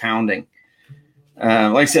take a pounding.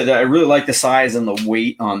 Like I said, I really like the size and the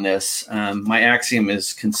weight on this. My Axiom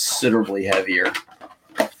is considerably heavier.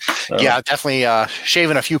 So. Yeah, definitely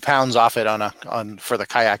shaving a few pounds off it for the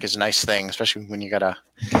kayak is a nice thing, especially when you gotta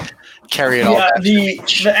carry it all. Yeah,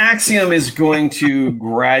 the Axiom is going to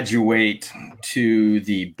graduate to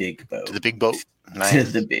the big boat. To the big boat. Nice. To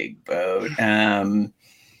the big boat.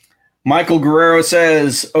 Michael Guerrero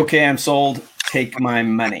says, "Okay, I'm sold. Take my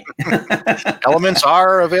money." Elements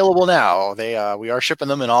are available now. We are shipping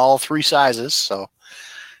them in all 3 sizes, so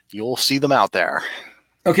you'll see them out there.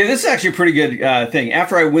 Okay, this is actually a pretty good thing.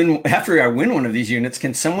 After I win one of these units,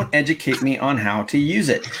 can someone educate me on how to use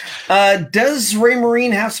it? Does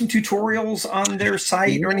Raymarine have some tutorials on their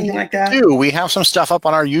site or anything like that? We have some stuff up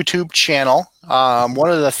on our YouTube channel.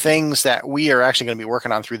 One of the things that we are actually going to be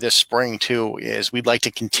working on through this spring too is we'd like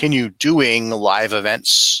to continue doing live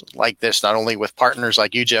events like this, not only with partners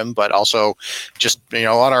like you, Jim, but also just on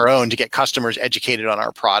our own to get customers educated on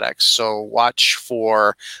our products. So watch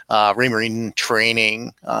for Raymarine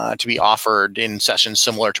training to be offered in sessions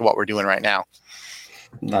similar to what we're doing right now.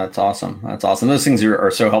 That's awesome. Those things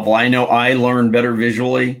are so helpful. I know I learn better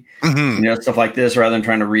visually, stuff like this rather than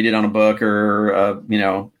trying to read it on a book or,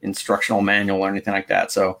 instructional manual or anything like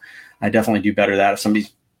that. So I definitely do better that if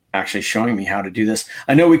somebody's actually showing me how to do this.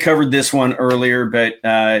 I know we covered this one earlier, but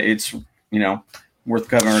it's, worth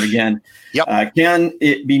covering it again. Yep. Can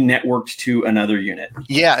it be networked to another unit?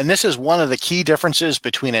 Yeah, and this is one of the key differences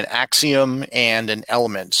between an Axiom and an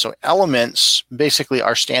Element. So Elements basically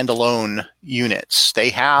are standalone units.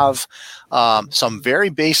 They have some very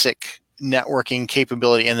basic networking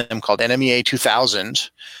capability in them called NMEA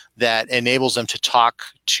 2000 that enables them to talk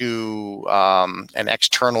to an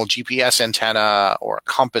external GPS antenna or a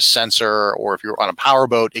compass sensor, or if you're on a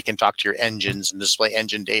powerboat, it can talk to your engines and display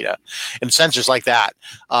engine data and sensors like that.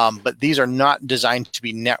 But these are not designed to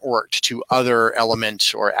be networked to other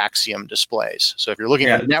Element or Axiom displays. So if you're looking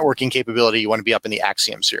at networking capability, you want to be up in the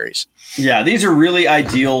Axiom series. Yeah, these are really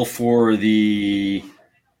ideal for the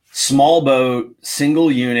small boat,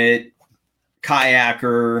 single unit,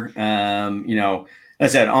 kayaker, I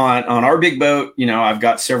said on our big boat, I've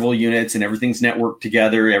got several units and everything's networked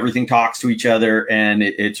together. Everything talks to each other, and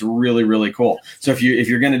it's really, really cool. So if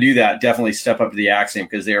you're going to do that, definitely step up to the Axiom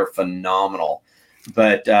because they are phenomenal.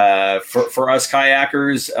 But for us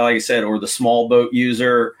kayakers, like I said, or the small boat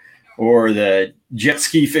user, or the jet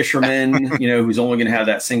ski fisherman, who's only going to have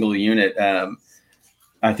that single unit,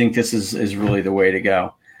 I think this is really the way to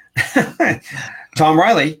go. Tom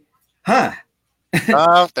Riley, huh?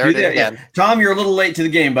 Oh, there it is again. Yeah. Tom, you're a little late to the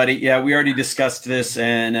game, buddy. Yeah, we already discussed this,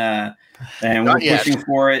 and we're pushing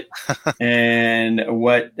for it. And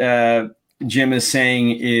what Jim is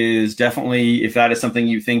saying is definitely, if that is something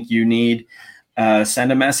you think you need,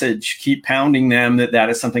 send a message. Keep pounding them that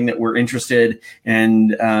is something that we're interested.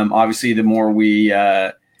 And obviously, the more we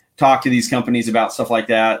talk to these companies about stuff like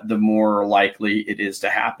that, the more likely it is to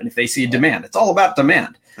happen. If they see a demand, it's all about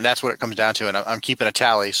demand. And that's what it comes down to. And I'm keeping a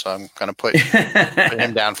tally, so I'm going to put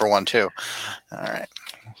him down for one too. All right.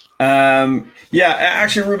 Yeah,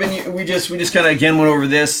 actually, Ruben, we just kind of again went over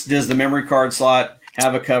this. Does the memory card slot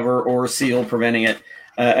have a cover or a seal preventing it?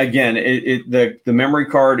 Again, the memory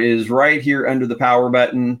card is right here under the power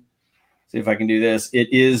button. See if I can do this.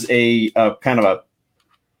 It is a kind of a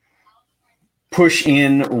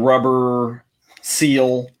push-in rubber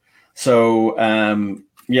seal. So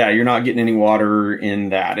yeah, you're not getting any water in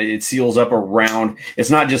that. It seals up around. It's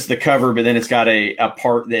not just the cover, but then it's got a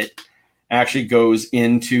part that actually goes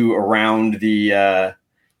into around the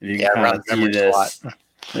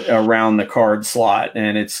around the card slot,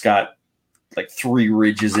 and it's got like 3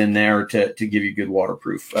 ridges in there to give you good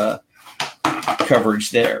waterproof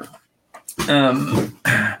coverage there.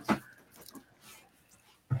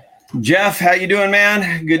 Jeff, how you doing,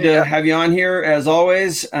 man? Good to have you on here as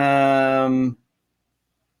always.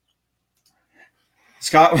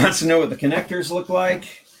 Scott wants to know what the connectors look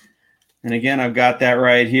like. And again, I've got that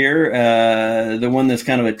right here. The one that's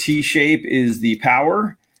kind of a T shape is the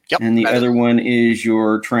power. Yep, and the other one is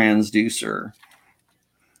your transducer.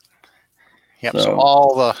 Yep. So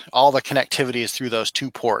all the connectivity is through those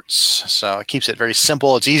 2 ports. So it keeps it very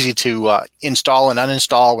simple. It's easy to install and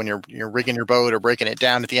uninstall when you're rigging your boat or breaking it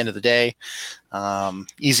down at the end of the day.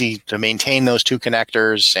 Easy to maintain those 2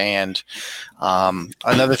 connectors. And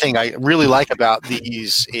another thing I really like about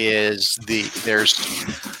these is there's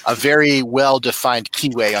a very well-defined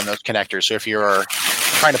keyway on those connectors. So if you're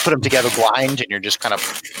trying to put them together blind and you're just kind of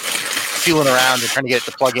feeling around and trying to get it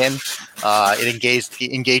to plug in, it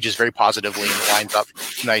engages very positively and lines up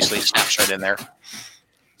nicely, snaps right in there.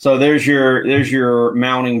 So there's your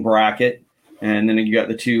mounting bracket, and then you got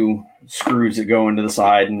the 2 screws that go into the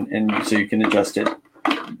side, and so you can adjust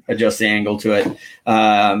the angle to it.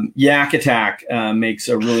 Yak Attack makes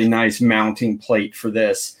a really nice mounting plate for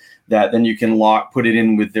this that then you can put it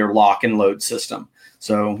in with their lock and load system.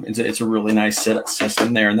 So it's a really nice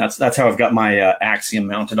system there, and that's how I've got my Axiom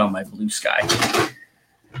mounted on my Blue Sky.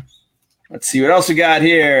 Let's see what else we got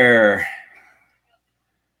here.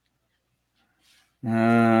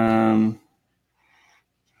 Can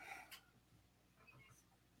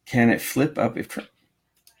it flip up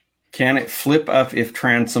if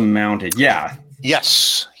transom mounted? Yeah.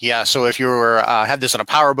 Yes. Yeah. So if you have this on a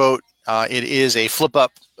power boat, it is a flip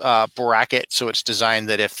up bracket. So it's designed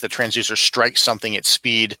that if the transducer strikes something at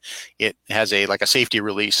speed, it has a safety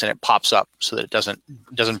release and it pops up so that it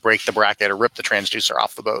doesn't break the bracket or rip the transducer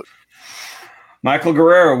off the boat. Michael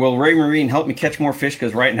Guerrero, will Raymarine help me catch more fish?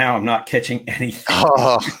 Because right now I'm not catching anything.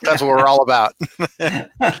 Oh, that's what we're all about.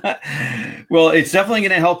 Well, it's definitely going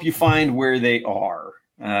to help you find where they are.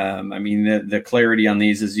 I mean, the clarity on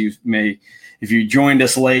these is if you joined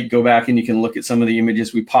us late, go back and you can look at some of the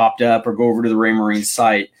images we popped up, or go over to the Raymarine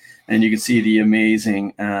site and you can see the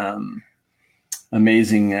amazing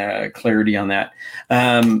clarity on that.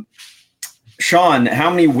 Sean, how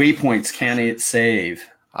many waypoints can it save?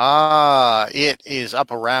 It is up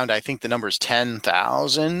around, I think the number is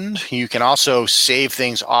 10,000. You can also save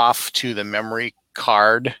things off to the memory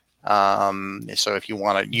card. So if you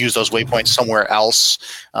want to use those waypoints somewhere else,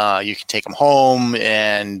 you can take them home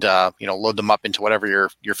and, load them up into whatever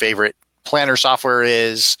your favorite planner software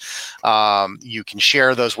is. You can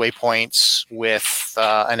share those waypoints with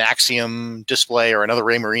an Axiom display or another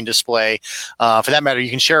Raymarine display. For that matter,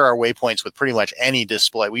 you can share our waypoints with pretty much any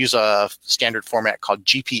display. We use a standard format called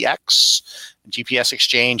GPX, GPS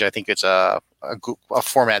Exchange. I think it's a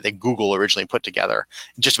format that Google originally put together.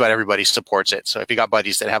 Just about everybody supports it. So if you got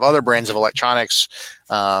buddies that have other brands of electronics,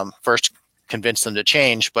 first convince them to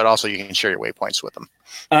change, but also you can share your waypoints with them.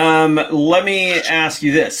 Let me ask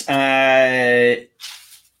you this.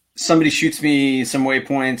 Somebody shoots me some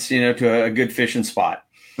waypoints, to a good fishing spot.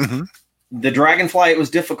 Mm-hmm. The Dragonfly, it was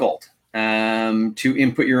difficult to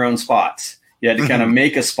input your own spots. You had to kind of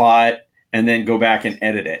make a spot and then go back and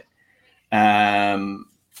edit it.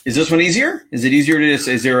 Is this one easier? Is it easier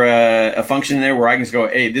is there a function in there where I can just go,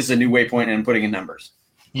 hey, this is a new waypoint and I'm putting in numbers?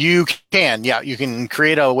 You can, yeah. You can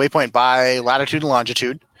create a waypoint by latitude and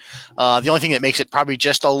longitude. The only thing that makes it probably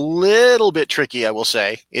just a little bit tricky, I will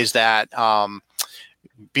say, is that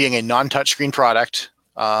being a non-touchscreen product,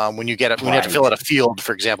 when you have to fill out a field,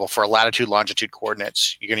 for example, for a latitude, longitude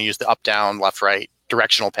coordinates, you're going to use the up, down, left, right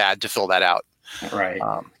directional pad to fill that out. Right.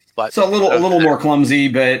 But so a little more clumsy,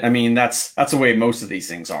 but I mean that's the way most of these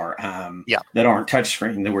things are. That aren't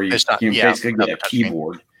touchscreen, where you basically get a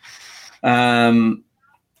keyboard.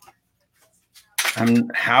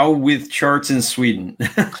 How with charts in Sweden?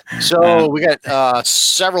 So we got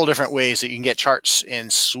several different ways that you can get charts in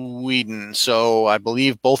Sweden. So I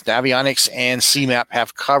believe both Navionics and CMAP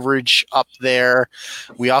have coverage up there.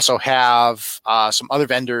 We also have some other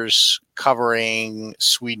vendors covering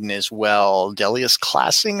Sweden as well. Delius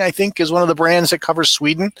Classing, I think, is one of the brands that covers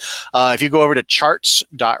Sweden. If you go over to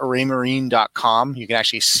charts.raymarine.com, you can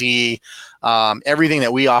actually see everything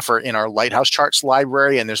that we offer in our Lighthouse Charts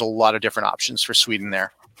library, and there's a lot of different options for Sweden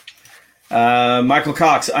there. Michael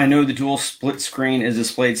Cox, I know the dual split screen is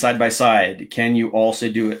displayed side by side. Can you also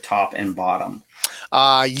do it top and bottom?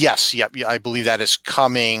 Yes. Yep. I believe that is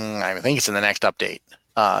coming. I think it's in the next update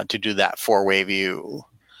to do that four-way view.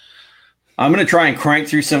 I'm going to try and crank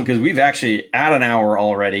through some because we've actually at an hour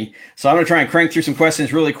already. So I'm going to try and crank through some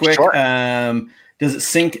questions really quick. Sure. Does it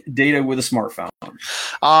sync data with a smartphone?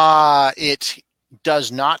 It does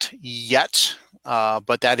not yet.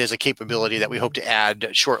 But that is a capability that we hope to add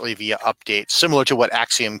shortly via updates, similar to what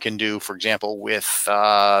Axiom can do, for example, with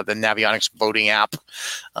the Navionics boating app.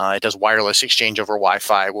 It does wireless exchange over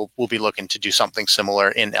Wi-Fi. We'll be looking to do something similar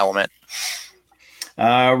in Element.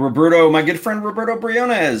 Roberto, my good friend Roberto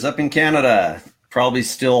Briones up in Canada, probably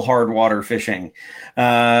still hard water fishing.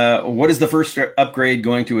 What is the first upgrade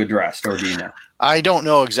going to address, or do you know? I don't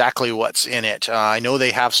know exactly what's in it. I know they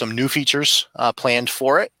have some new features planned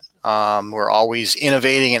for it. We're always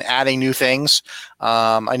innovating and adding new things.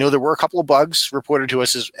 I know there were a couple of bugs reported to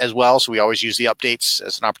us as well, so we always use the updates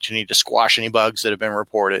as an opportunity to squash any bugs that have been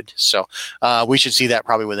reported. So we should see that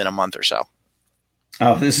probably within a month or so.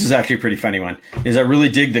 Oh, this is actually a pretty funny one. I really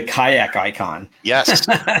dig the kayak icon. Yes.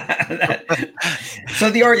 So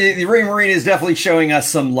the Raymarine is definitely showing us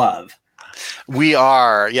some love. We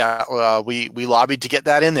are, yeah. We lobbied to get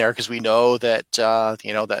that in there because we know that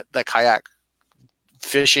that kayak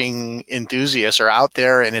fishing enthusiasts are out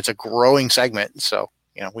there, and it's a growing segment. So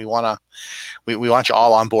we want you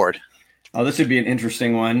all on board. Oh, this would be an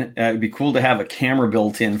interesting one. It'd be cool to have a camera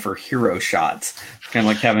built in for hero shots, kind of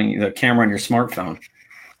like having the camera on your smartphone.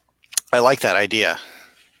 I like that idea.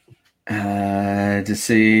 To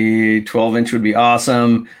see 12-inch would be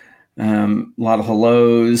awesome. A lot of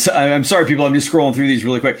hellos. I'm sorry, people. I'm just scrolling through these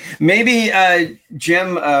really quick. Maybe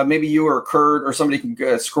Jim, maybe you or Kurt or somebody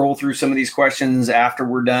can scroll through some of these questions after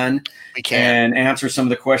we're done. We can and answer some of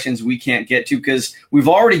the questions we can't get to because we've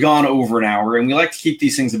already gone over an hour, and we like to keep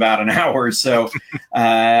these things about an hour. So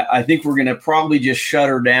I think we're going to probably just shut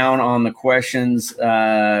her down on the questions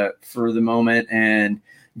for the moment, and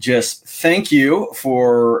just thank you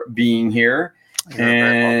for being here. You're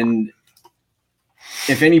very welcome.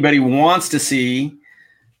 If anybody wants to see,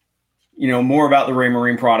 more about the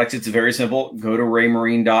Raymarine products, it's very simple. Go to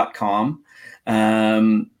raymarine.com.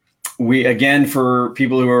 For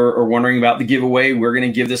people who are wondering about the giveaway, we're going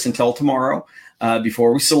to give this until tomorrow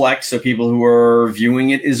before we select. So people who are viewing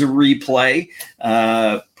it as a replay,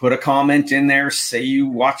 put a comment in there, say you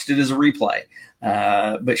watched it as a replay,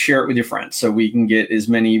 but share it with your friends so we can get as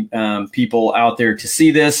many people out there to see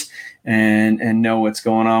this and know what's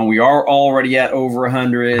going on. We are already at over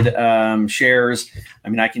 100 shares. I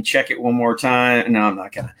mean, I can check it one more time. No, I'm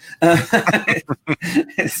not gonna.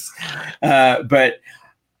 But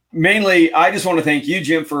mainly, I just want to thank you,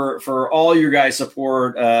 Jim, for all your guys'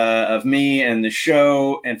 support of me and the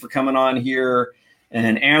show, and for coming on here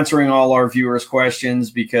and answering all our viewers' questions.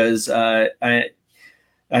 Because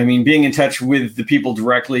I mean, being in touch with the people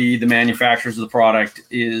directly, the manufacturers of the product,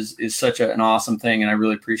 is such an awesome thing, and I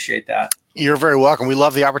really appreciate that. You're very welcome. We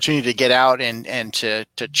love the opportunity to get out and to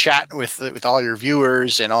chat with all your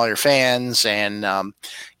viewers and all your fans, and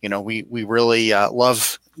we really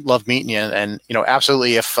love meeting you. And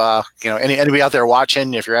absolutely, if anybody out there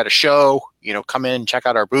watching, if you're at a show, come in and check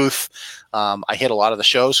out our booth. I hit a lot of the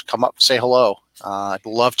shows. Come up, say hello. I'd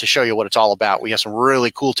love to show you what it's all about. We have some really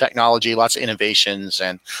cool technology, lots of innovations,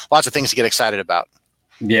 and lots of things to get excited about.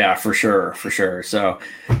 Yeah, for sure. So,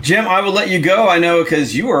 Jim, I will let you go. I know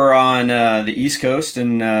because you are on the East Coast,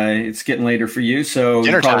 and it's getting later for you, so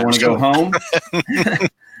you probably want to go home.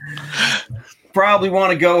 Probably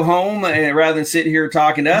want to go home rather than sit here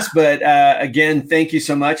talking to us. But again, thank you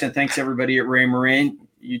so much, and thanks everybody at Raymarine.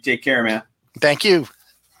 You take care, man. Thank you.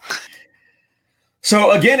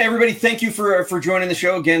 So again, everybody, thank you for joining the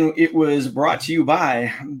show. Again, it was brought to you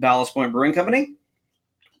by Ballast Point Brewing Company,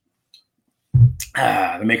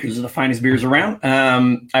 the makers of the finest beers around.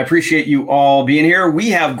 I appreciate you all being here.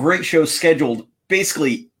 We have great shows scheduled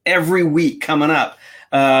basically every week coming up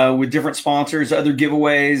with different sponsors, other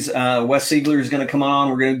giveaways. Wes Siegler is going to come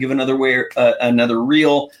on. We're going to give another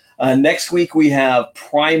reel. Next week, we have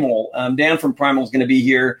Primal. Dan from Primal is going to be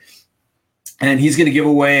here. And he's going to give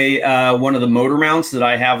away one of the motor mounts that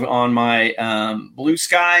I have on my Blue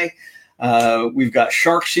Sky. We've got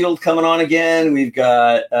Shark Shield coming on again. We've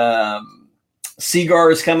got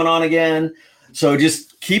Seagars coming on again. So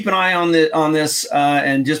just keep an eye on this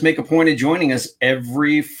and just make a point of joining us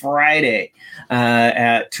every Friday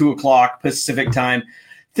at 2:00 Pacific time.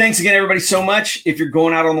 Thanks again, everybody, so much. If you're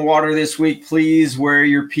going out on the water this week, please wear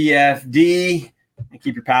your PFD and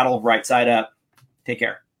keep your paddle right side up. Take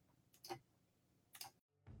care.